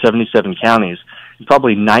any of our 77 counties, and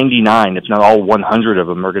probably 99, if not all 100 of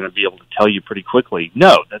them, are going to be able to tell you pretty quickly,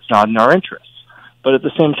 no, that's not in our interests. But at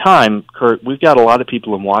the same time, Kurt, we've got a lot of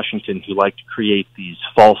people in Washington who like to create these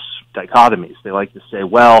false dichotomies. They like to say,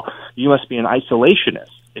 well, you must be an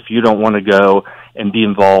isolationist if you don't want to go and be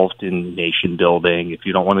involved in nation building, if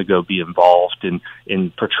you don't want to go be involved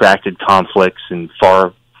in protracted conflicts in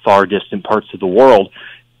far distant parts of the world.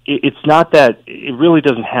 It's not that, it really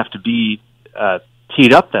doesn't have to be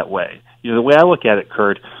teed up that way. The way I look at it,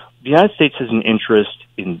 Kurt, the United States has an interest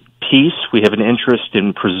in peace. We have an interest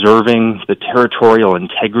in preserving the territorial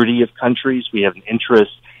integrity of countries. We have an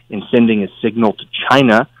interest in sending a signal to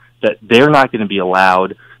China that they're not going to be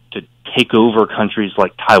allowed to take over countries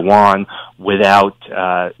like Taiwan without,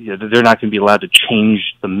 they're not going to be allowed to change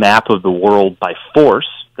the map of the world by force.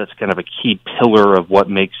 That's kind of a key pillar of what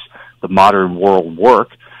makes the modern world work.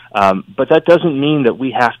 But that doesn't mean that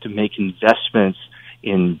we have to make investments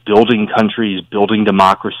in building countries, building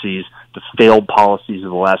democracies, the failed policies of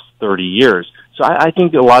the last 30 years. So I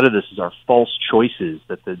think a lot of this is our false choices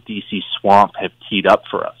that the D.C. swamp have teed up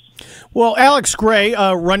for us. Well, Alex Gray,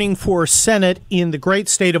 running for Senate in the great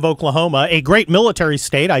state of Oklahoma, a great military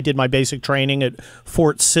state. I did my basic training at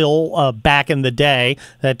Fort Sill back in the day,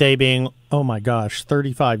 that day being, oh my gosh,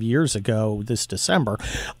 35 years ago this December.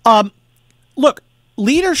 Look,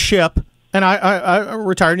 leadership, and I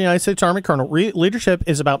retired United States Army colonel, leadership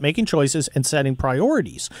is about making choices and setting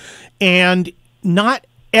priorities. And not,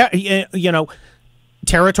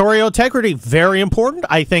 Territorial integrity, very important.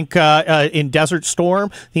 I think in Desert Storm,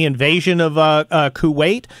 the invasion of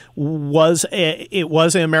Kuwait was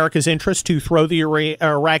in America's interest to throw the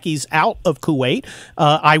Iraqis out of Kuwait.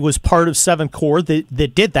 I was part of 7th Corps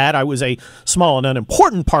that did that. I was a small and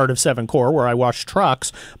unimportant part of 7th Corps where I washed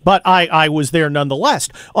trucks, but I was there nonetheless.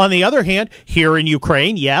 On the other hand, here in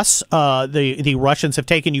Ukraine, yes, the Russians have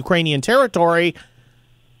taken Ukrainian territory.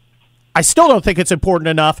 I still don't think it's important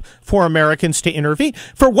enough for Americans to intervene.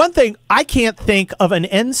 For one thing, I can't think of an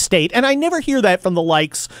end state, and I never hear that from the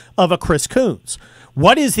likes of a Chris Coons.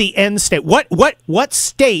 What is the end state? What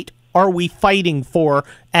state are we fighting for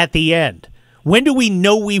at the end? When do we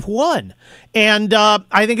know we've won? And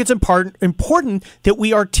I think it's important that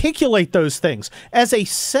we articulate those things. As a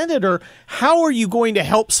senator, how are you going to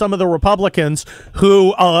help some of the Republicans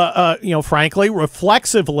who, frankly,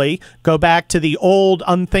 reflexively go back to the old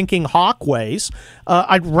unthinking hawk ways?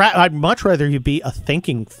 I'd much rather you be a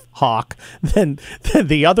thinking hawk than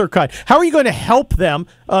the other kind. How are you going to help them,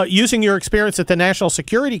 using your experience at the National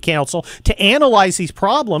Security Council, to analyze these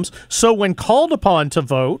problems so when called upon to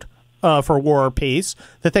vote for war or peace,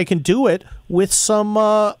 that they can do it with some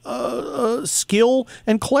skill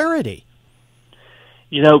and clarity?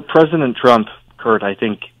 You know, President Trump, Kurt, I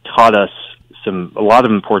think taught us a lot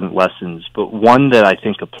of important lessons, but one that I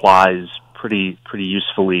think applies pretty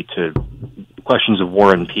usefully to questions of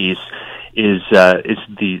war and peace is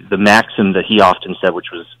the maxim that he often said, which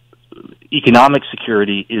was economic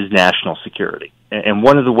security is national security. And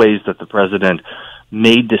one of the ways that the president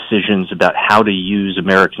made decisions about how to use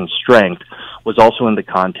American strength was also in the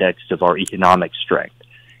context of our economic strength.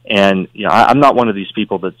 And, I'm not one of these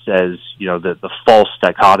people that says, the false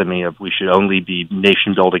dichotomy of we should only be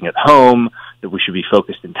nation building at home, that we should be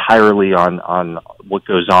focused entirely on what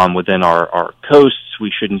goes on within our coasts.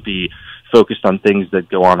 We shouldn't be focused on things that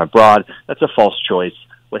go on abroad. That's a false choice.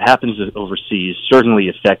 What happens overseas certainly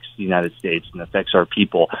affects the United States and affects our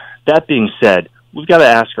people. That being said, we've got to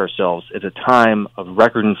ask ourselves, at a time of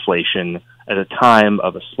record inflation, at a time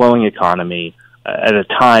of a slowing economy, at a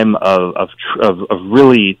time of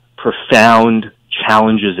really profound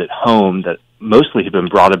challenges at home that mostly have been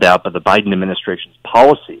brought about by the Biden administration's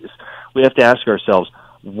policies, we have to ask ourselves,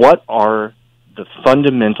 what are the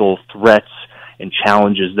fundamental threats and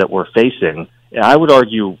challenges that we're facing? And I would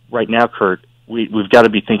argue right now, Kurt, we've got to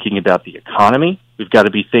be thinking about the economy. We've got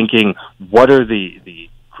to be thinking, what are the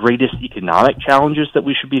greatest economic challenges that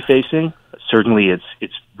we should be facing? Certainly it's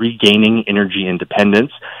regaining energy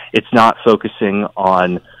independence. It's not focusing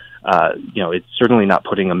on, it's certainly not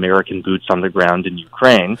putting American boots on the ground in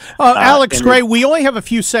Ukraine. Alex Gray, we only have a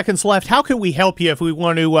few seconds left. How can we help you if we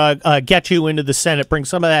want to get you into the Senate, bring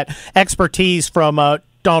some of that expertise from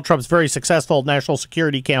Donald Trump's very successful National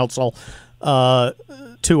Security Council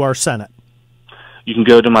to our Senate? You can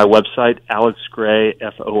go to my website,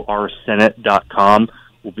 alexgray.forsenate.com.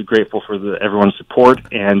 We'll be grateful for everyone's support.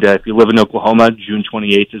 And if you live in Oklahoma, June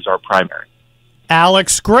 28th is our primary.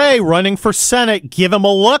 Alex Gray running for Senate. Give him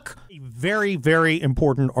a look. A very, very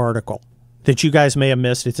important article that you guys may have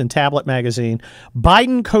missed. It's in Tablet Magazine.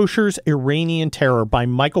 Biden Koshers Iranian Terror by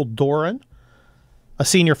Michael Doran, a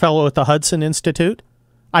senior fellow at the Hudson Institute.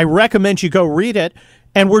 I recommend you go read it.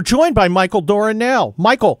 And we're joined by Michael Doran now.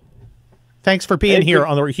 Michael, thanks for being here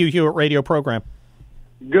on the Hugh Hewitt radio program.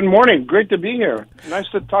 Good morning. Great to be here. Nice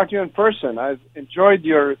to talk to you in person. I've enjoyed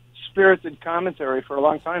your spirited commentary for a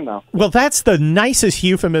long time now. Well, that's the nicest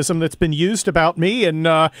euphemism that's been used about me in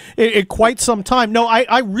quite some time. No,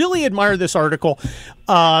 I really admire this article,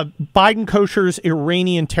 Biden Koshers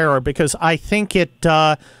Iranian Terror, because I think it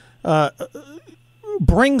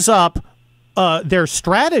brings up their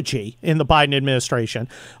strategy in the Biden administration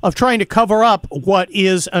of trying to cover up what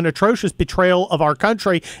is an atrocious betrayal of our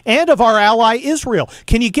country and of our ally Israel.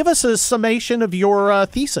 Can you give us a summation of your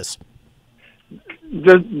thesis?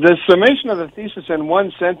 The summation of the thesis in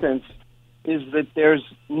one sentence is that there's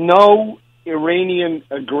no Iranian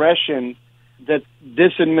aggression that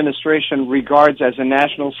this administration regards as a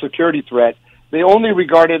national security threat. They only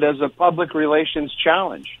regard it as a public relations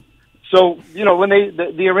challenge. So, when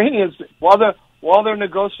the Iranians, while they're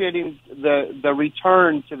negotiating the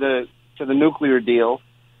return to the nuclear deal,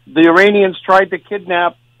 the Iranians tried to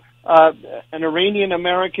kidnap an Iranian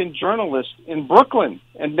American journalist in Brooklyn,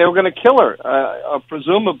 and they were going to kill her,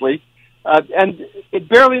 presumably, and it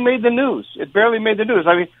barely made the news.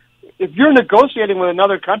 I mean, if you're negotiating with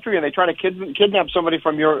another country and they try to kidnap somebody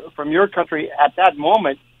from your country at that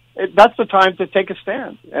moment, that's the time to take a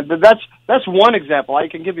stand. And that's one example. I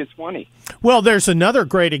can give you 20. Well, there's another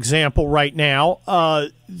great example right now.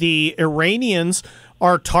 The Iranians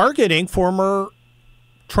are targeting former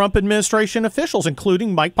Trump administration officials,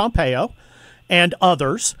 including Mike Pompeo and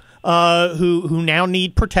others who now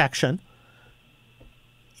need protection.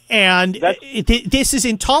 And this is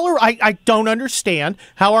intolerable. I don't understand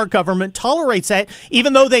how our government tolerates that,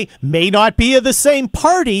 even though they may not be of the same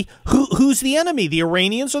party. Who's the enemy, the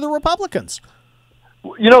Iranians or the Republicans?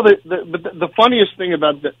 You know, the funniest thing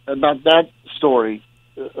about that story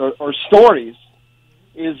or stories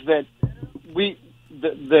is that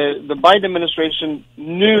the Biden administration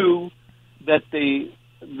knew that the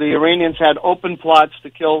Iranians had open plots to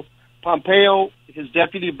kill Pompeo, his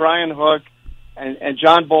deputy Brian Hook, and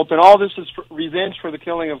John Bolton. All this is revenge for the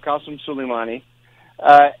killing of Qasem Soleimani,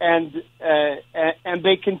 and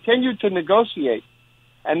they continued to negotiate.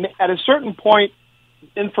 And at a certain point,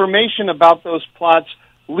 information about those plots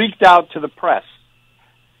leaked out to the press,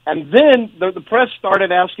 and then the press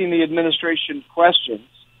started asking the administration questions,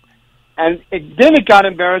 and then it got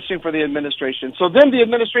embarrassing for the administration. So then the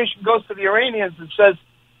administration goes to the Iranians and says,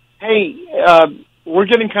 "Hey, we're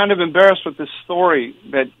getting kind of embarrassed with this story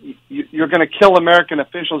that you're going to kill American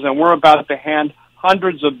officials, and we're about to hand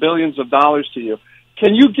hundreds of billions of dollars to you.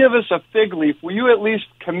 Can you give us a fig leaf? Will you at least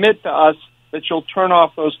commit to us that you'll turn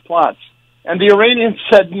off those plots?" And the Iranians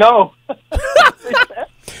said no.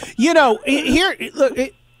 You know, here, look,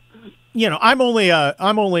 you know, I'm only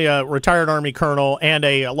a retired Army colonel and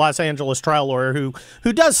a Los Angeles trial lawyer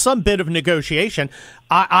who does some bit of negotiation.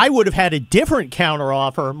 I would have had a different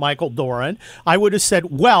counteroffer, Michael Doran. I would have said,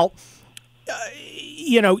 well,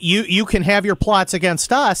 you know, you can have your plots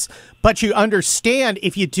against us, but you understand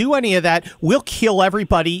if you do any of that, we'll kill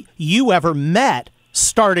everybody you ever met,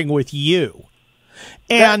 starting with you.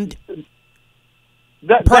 And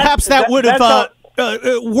perhaps that would have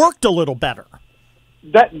worked a little better.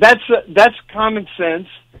 That's common sense,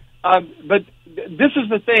 but this is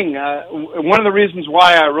the thing. One of the reasons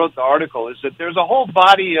why I wrote the article is that there's a whole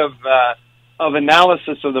body of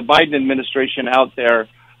analysis of the Biden administration out there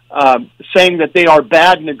saying that they are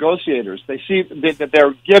bad negotiators. They see that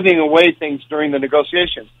they're giving away things during the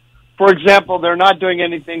negotiations. For example, they're not doing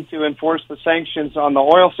anything to enforce the sanctions on the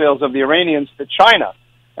oil sales of the Iranians to China,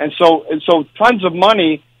 and so tons of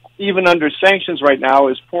money, even under sanctions right now,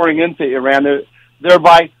 is pouring into Iran,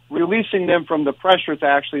 thereby releasing them from the pressure to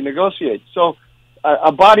actually negotiate. So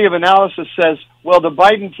a body of analysis says, well, the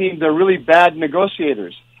Biden team, they're really bad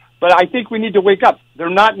negotiators. But I think we need to wake up. They're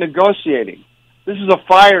not negotiating. This is a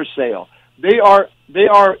fire sale. They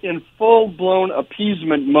are in full-blown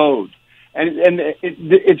appeasement mode. And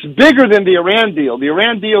it's bigger than the Iran deal. The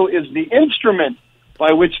Iran deal is the instrument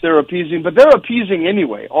by which they're appeasing, but they're appeasing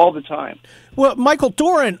anyway, all the time. Well, Michael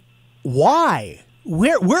Doran, why?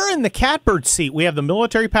 We're in the catbird seat. We have the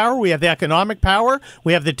military power, we have the economic power,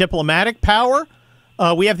 we have the diplomatic power,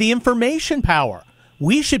 we have the information power.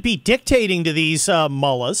 We should be dictating to these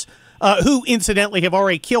mullahs, who incidentally have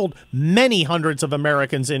already killed many hundreds of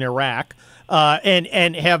Americans in Iraq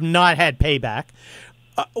and have not had payback.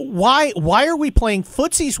 Why are we playing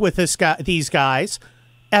footsies with these guys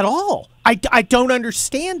at all? I don't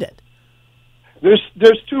understand it.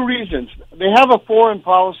 There's two reasons. They have a foreign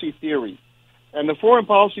policy theory. And the foreign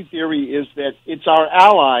policy theory is that it's our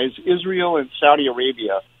allies, Israel and Saudi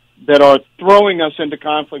Arabia, that are throwing us into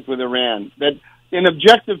conflict with Iran. That in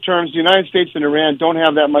objective terms, the United States and Iran don't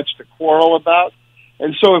have that much to quarrel about.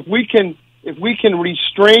 And so if we can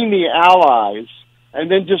restrain the allies and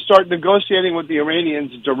then just start negotiating with the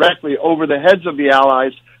Iranians directly over the heads of the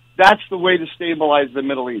allies, that's the way to stabilize the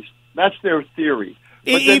Middle East. That's their theory.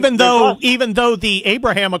 Even though the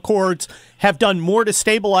Abraham Accords have done more to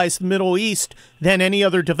stabilize the Middle East than any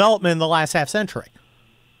other development in the last half century.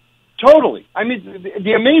 Totally. I mean,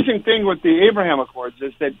 the amazing thing with the Abraham Accords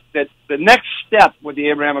is that the next step with the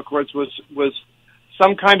Abraham Accords was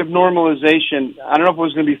some kind of normalization. I don't know if it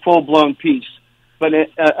was going to be full-blown peace, but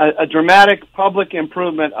a dramatic public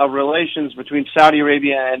improvement of relations between Saudi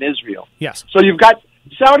Arabia and Israel. Yes. So you've got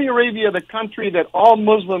Saudi Arabia, the country that all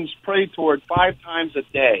Muslims pray toward 5 times a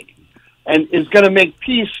day, and is going to make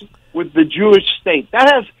peace with the Jewish state.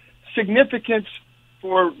 That has significance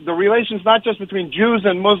for the relations not just between Jews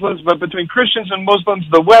and Muslims, but between Christians and Muslims,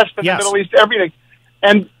 the West and the Middle East, everything.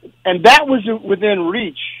 And that was within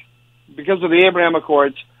reach because of the Abraham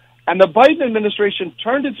Accords. And the Biden administration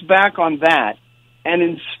turned its back on that and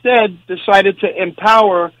instead decided to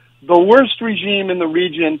empower the worst regime in the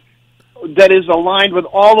region, that is aligned with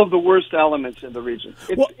all of the worst elements in the region.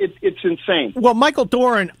 It's insane. Well, Michael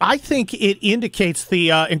Doran, I think it indicates the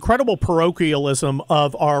incredible parochialism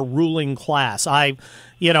of our ruling class. I'm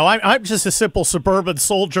just a simple suburban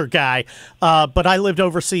soldier guy, but I lived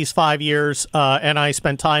overseas 5 years, and I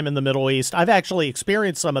spent time in the Middle East. I've actually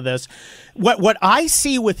experienced some of this. What I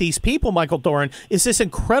see with these people, Michael Doran, is this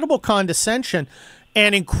incredible condescension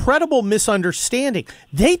and incredible misunderstanding.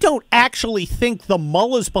 They don't actually think the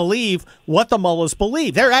mullahs believe what the mullahs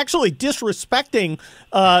believe. They're actually disrespecting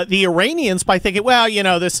the Iranians by thinking, well,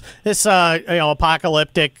 this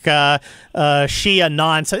apocalyptic Shia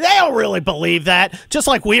nonsense. They don't really believe that. Just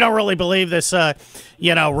like we don't really believe this,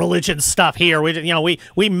 religion stuff here.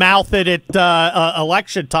 We mouth it at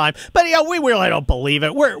election time, but we really don't believe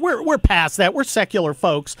it. We're past that. We're secular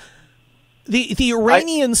folks. The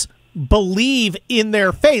Iranians believe in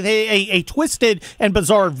their faith, a twisted and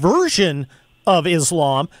bizarre version of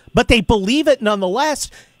Islam, but they believe it nonetheless.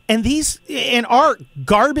 And our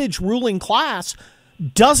garbage ruling class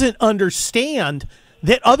doesn't understand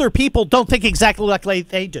that other people don't think exactly like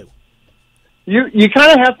they do. You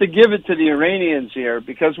kind of have to give it to the Iranians here,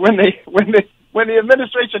 because when the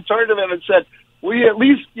administration turned to them and said, "Will you at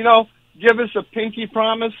least give us a pinky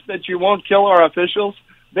promise that you won't kill our officials?"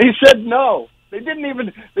 they said no. They didn't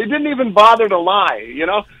even bother to lie.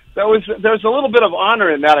 There's a little bit of honor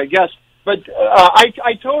in that, I guess. But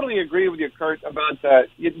I totally agree with you, Kurt, about that.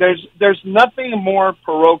 There's nothing more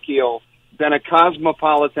parochial than a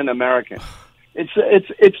cosmopolitan American. It's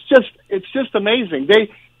just amazing.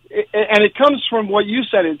 And it comes from what you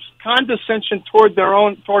said. It's condescension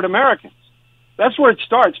toward Americans. That's where it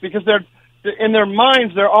starts, because in their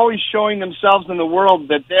minds they're always showing themselves in the world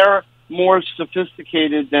that they're more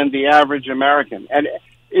sophisticated than the average American. And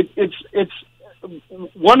it's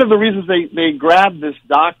one of the reasons they grabbed this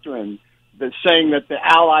doctrine that's saying that the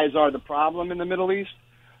allies are the problem in the Middle East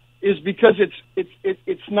is because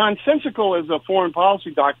it's nonsensical as a foreign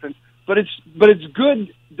policy doctrine, but it's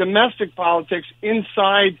good domestic politics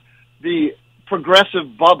inside the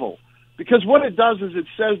progressive bubble. Because what it does is it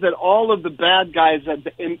says that all of the bad guys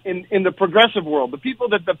in the progressive world, the people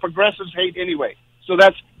that the progressives hate anyway, so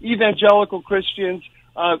that's evangelical Christians,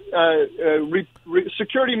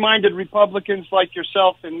 security-minded Republicans like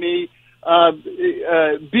yourself and me,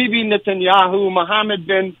 Bibi Netanyahu, Mohammed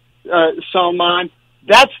bin Salman,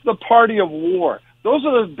 that's the party of war. Those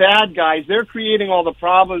are the bad guys. They're creating all the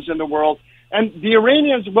problems in the world. And the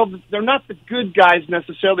Iranians, well, they're not the good guys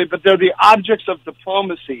necessarily, but they're the objects of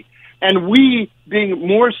diplomacy. And we, being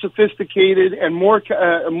more sophisticated and more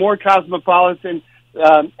cosmopolitan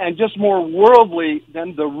and just more worldly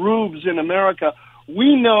than the rubes in America,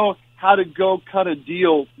 we know how to go cut a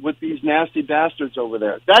deal with these nasty bastards over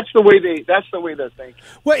there. That's the way they're thinking.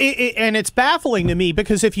 Well, and it's baffling to me,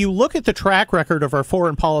 because if you look at the track record of our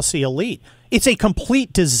foreign policy elite, it's a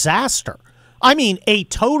complete disaster. I mean, a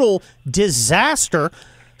total disaster.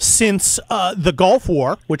 Since the Gulf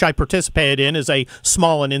War, which I participated in as a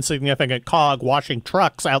small and insignificant cog washing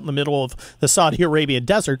trucks out in the middle of the Saudi Arabian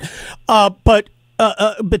desert. But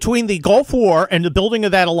between the Gulf War and the building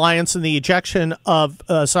of that alliance and the ejection of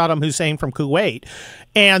Saddam Hussein from Kuwait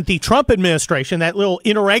and the Trump administration, that little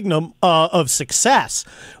interregnum of success,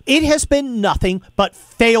 it has been nothing but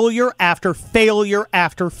failure after failure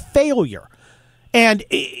after failure. And,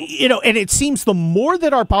 and it seems the more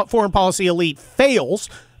that our foreign policy elite fails,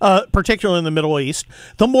 particularly in the Middle East,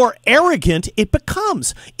 the more arrogant it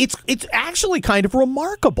becomes. It's actually kind of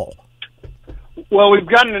remarkable. Well, we've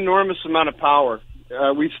got an enormous amount of power.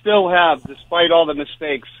 We still have, despite all the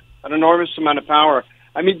mistakes, an enormous amount of power.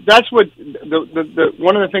 I mean, that's what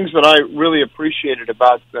one of the things that I really appreciated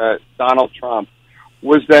about Donald Trump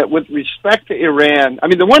was that with respect to Iran, I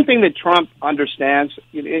mean, the one thing that Trump understands,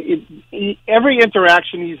 every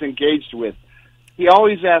interaction he's engaged with, he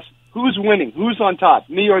always asks, who's winning? Who's on top?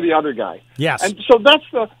 Me or the other guy? Yes. And so that's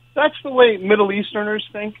the way Middle Easterners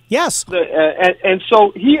think. Yes. And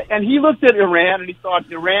so he looked at Iran and he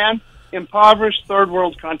thought, Iran, impoverished third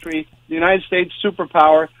world country, the United States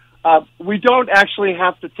superpower. We don't actually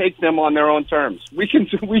have to take them on their own terms. We can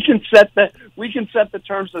set the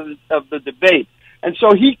terms of the debate. And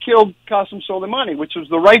so he killed Qasem Soleimani, which was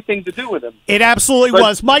the right thing to do with him. It absolutely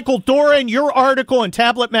was. Michael Doran, your article in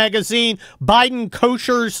Tablet Magazine, Biden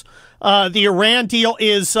koshers the Iran deal,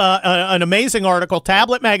 is an amazing article.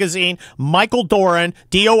 Tablet Magazine, Michael Doran,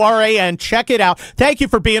 Doran. Check it out. Thank you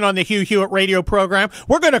for being on the Hugh Hewitt radio program.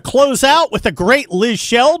 We're going to close out with the great Liz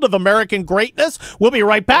Sheld of American Greatness. We'll be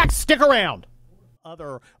right back. Stick around.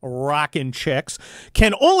 Other rockin' chicks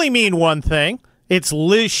can only mean one thing. It's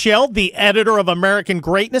Liz Sheld, the editor of American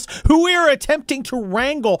Greatness, who we are attempting to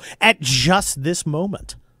wrangle at just this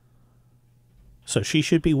moment. So she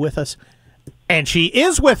should be with us, and she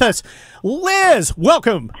is with us. Liz,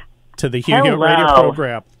 welcome to the Hugh Radio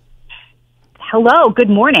program. Hello, good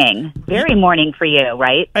morning. Very morning for you,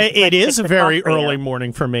 right? It is a very early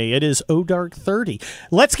morning for me. It is dark 30.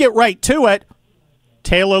 Let's get right to it.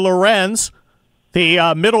 Taylor Lorenz,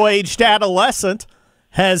 the middle-aged adolescent,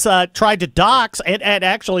 has tried to dox, and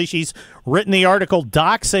actually she's written the article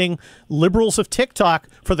doxing liberals of TikTok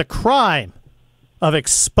for the crime of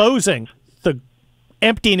exposing the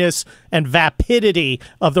emptiness and vapidity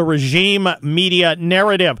of the regime media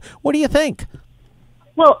narrative. What do you think?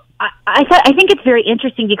 Well, I think it's very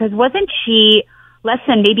interesting because wasn't she less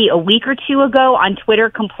than maybe a week or two ago on Twitter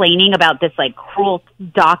complaining about this like cruel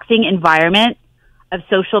doxing environment of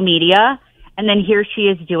social media, and then here she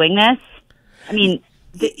is doing this? I mean,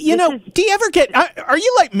 do you ever get? Are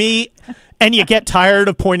you like me, and you get tired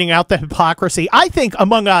of pointing out the hypocrisy? I think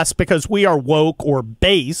among us, because we are woke or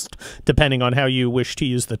based, depending on how you wish to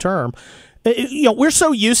use the term. We're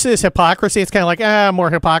so used to this hypocrisy. It's kind of like, more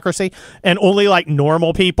hypocrisy. And only like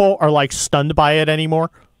normal people are like stunned by it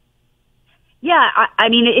anymore. Yeah, I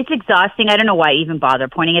mean, it's exhausting. I don't know why I even bother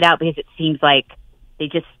pointing it out because it seems like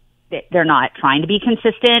they're not trying to be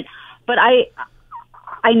consistent. But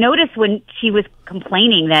I noticed when she was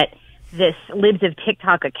complaining that this Libs of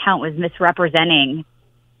TikTok account was misrepresenting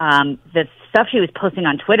the stuff she was posting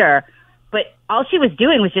on Twitter. But all she was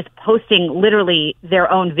doing was just posting literally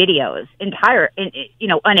their own videos,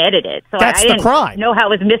 unedited. So That's I didn't the crime. know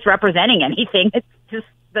how it was misrepresenting anything. It's just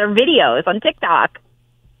their videos on TikTok.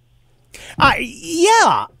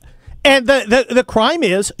 Yeah. And the crime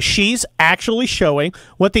is she's actually showing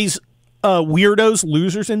what these weirdos,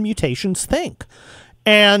 losers, and mutations think.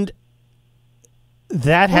 And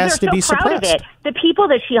that has to be suppressed. Proud of it. The people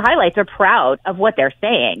that she highlights are proud of what they're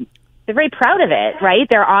saying. They're very proud of it, right?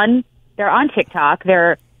 They're on TikTok.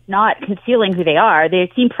 They're not concealing who they are.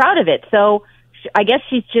 They seem proud of it. So I guess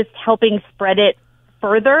she's just helping spread it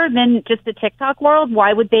further than just the TikTok world.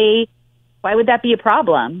 Why would that be a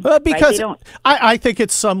problem? Because right? I think at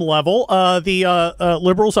some level, the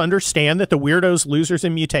liberals understand that the weirdos, losers,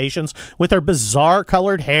 and mutations with their bizarre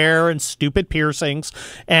colored hair and stupid piercings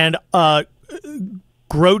and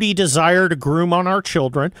grody desire to groom on our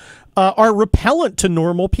children are repellent to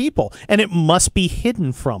normal people, and it must be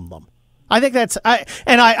hidden from them. I think that's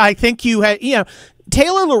I think you had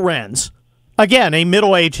Taylor Lorenz, again, a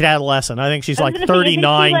middle-aged adolescent. I think she's like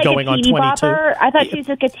 39 like going on 22. Bopper? I thought she was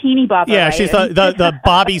like a teeny bopper. Yeah, right? she's the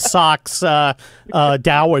Bobby Sox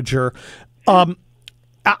dowager. I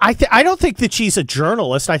don't think that she's a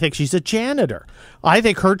journalist. I think she's a janitor. I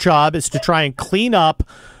think her job is to try and clean up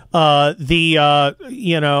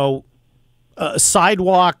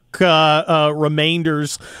sidewalk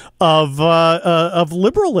remainders of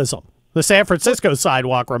liberalism. The San Francisco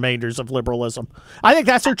sidewalk remainders of liberalism. I think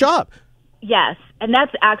that's her job. Yes, and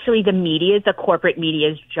that's actually the corporate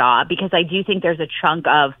media's job, because I do think there's a chunk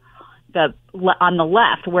of on the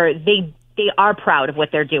left where they are proud of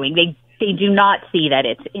what they're doing. They do not see that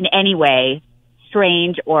it's in any way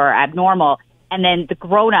strange or abnormal. And then the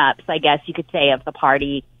grown-ups, I guess you could say, of the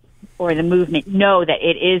party or the movement know that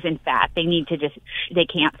it is, in fact. They need to they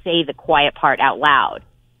can't say the quiet part out loud.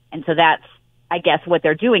 And so that's, I guess, what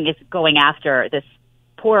they're doing is going after this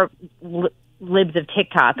poor libs of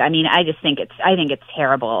TikTok. I mean, I think it's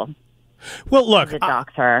terrible. Well, look, to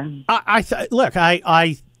dox her.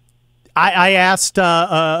 I asked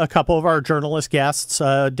a couple of our journalist guests,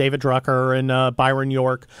 David Drucker and Byron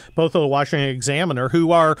York, both of the Washington Examiner,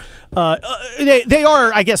 who are they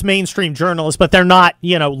are, I guess, mainstream journalists, but they're not,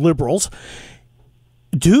 liberals.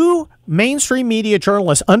 Do mainstream media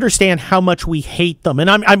journalists understand how much we hate them?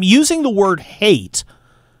 And I'm using the word hate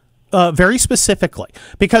very specifically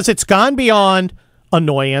because it's gone beyond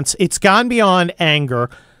annoyance. It's gone beyond anger.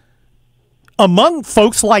 Among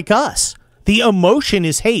folks like us, the emotion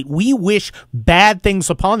is hate. We wish bad things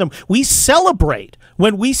upon them. We celebrate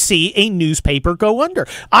when we see a newspaper go under.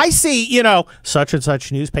 I see, such and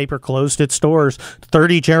such newspaper closed its doors.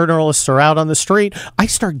 30 journalists are out on the street. I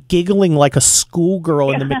start giggling like a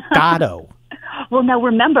schoolgirl in the Mikado. Well, now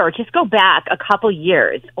remember, just go back a couple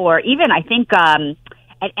years, or even I think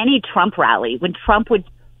at any Trump rally, when Trump would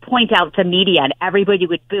point out to media and everybody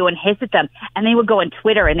would boo and hiss at them, and they would go on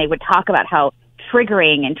Twitter and they would talk about how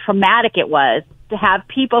triggering and traumatic it was to have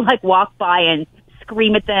people like walk by and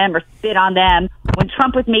scream at them or spit on them when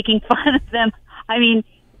Trump was making fun of them. I mean,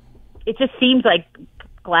 it just seems like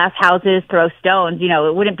glass houses throw stones.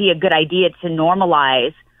 It wouldn't be a good idea to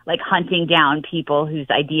normalize like hunting down people whose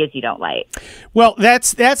ideas you don't like. Well,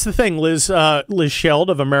 that's the thing, Liz Sheld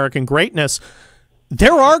of American Greatness.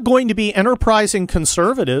 There are going to be enterprising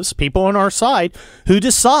conservatives, people on our side, who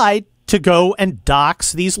decide to go and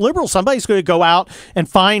dox these liberals. Somebody's going to go out and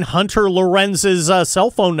find Hunter Lorenz's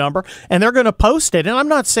cell phone number, and they're going to post it. And I'm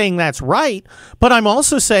not saying that's right, but I'm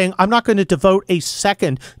also saying I'm not going to devote a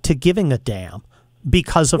second to giving a damn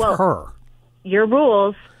because of her. Your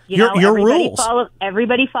rules. Your rules.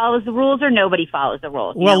 Everybody follows the rules, or nobody follows the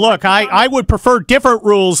rules. Well, look, I would prefer different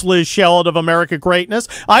rules, Liz Sheld of American Greatness.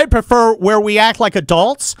 I prefer where we act like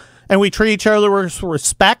adults and we treat each other with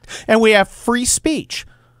respect and we have free speech.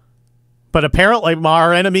 But apparently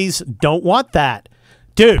our enemies don't want that.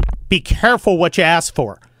 Dude, be careful what you ask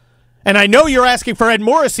for. And I know you're asking for Ed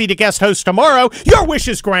Morrissey to guest host tomorrow. Your wish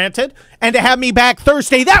is granted. And to have me back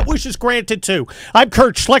Thursday, that wish is granted too. I'm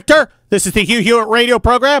Kurt Schlichter. This is the Hugh Hewitt radio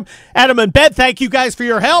program. Adam and Ben, thank you guys for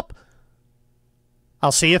your help.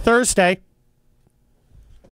 I'll see you Thursday.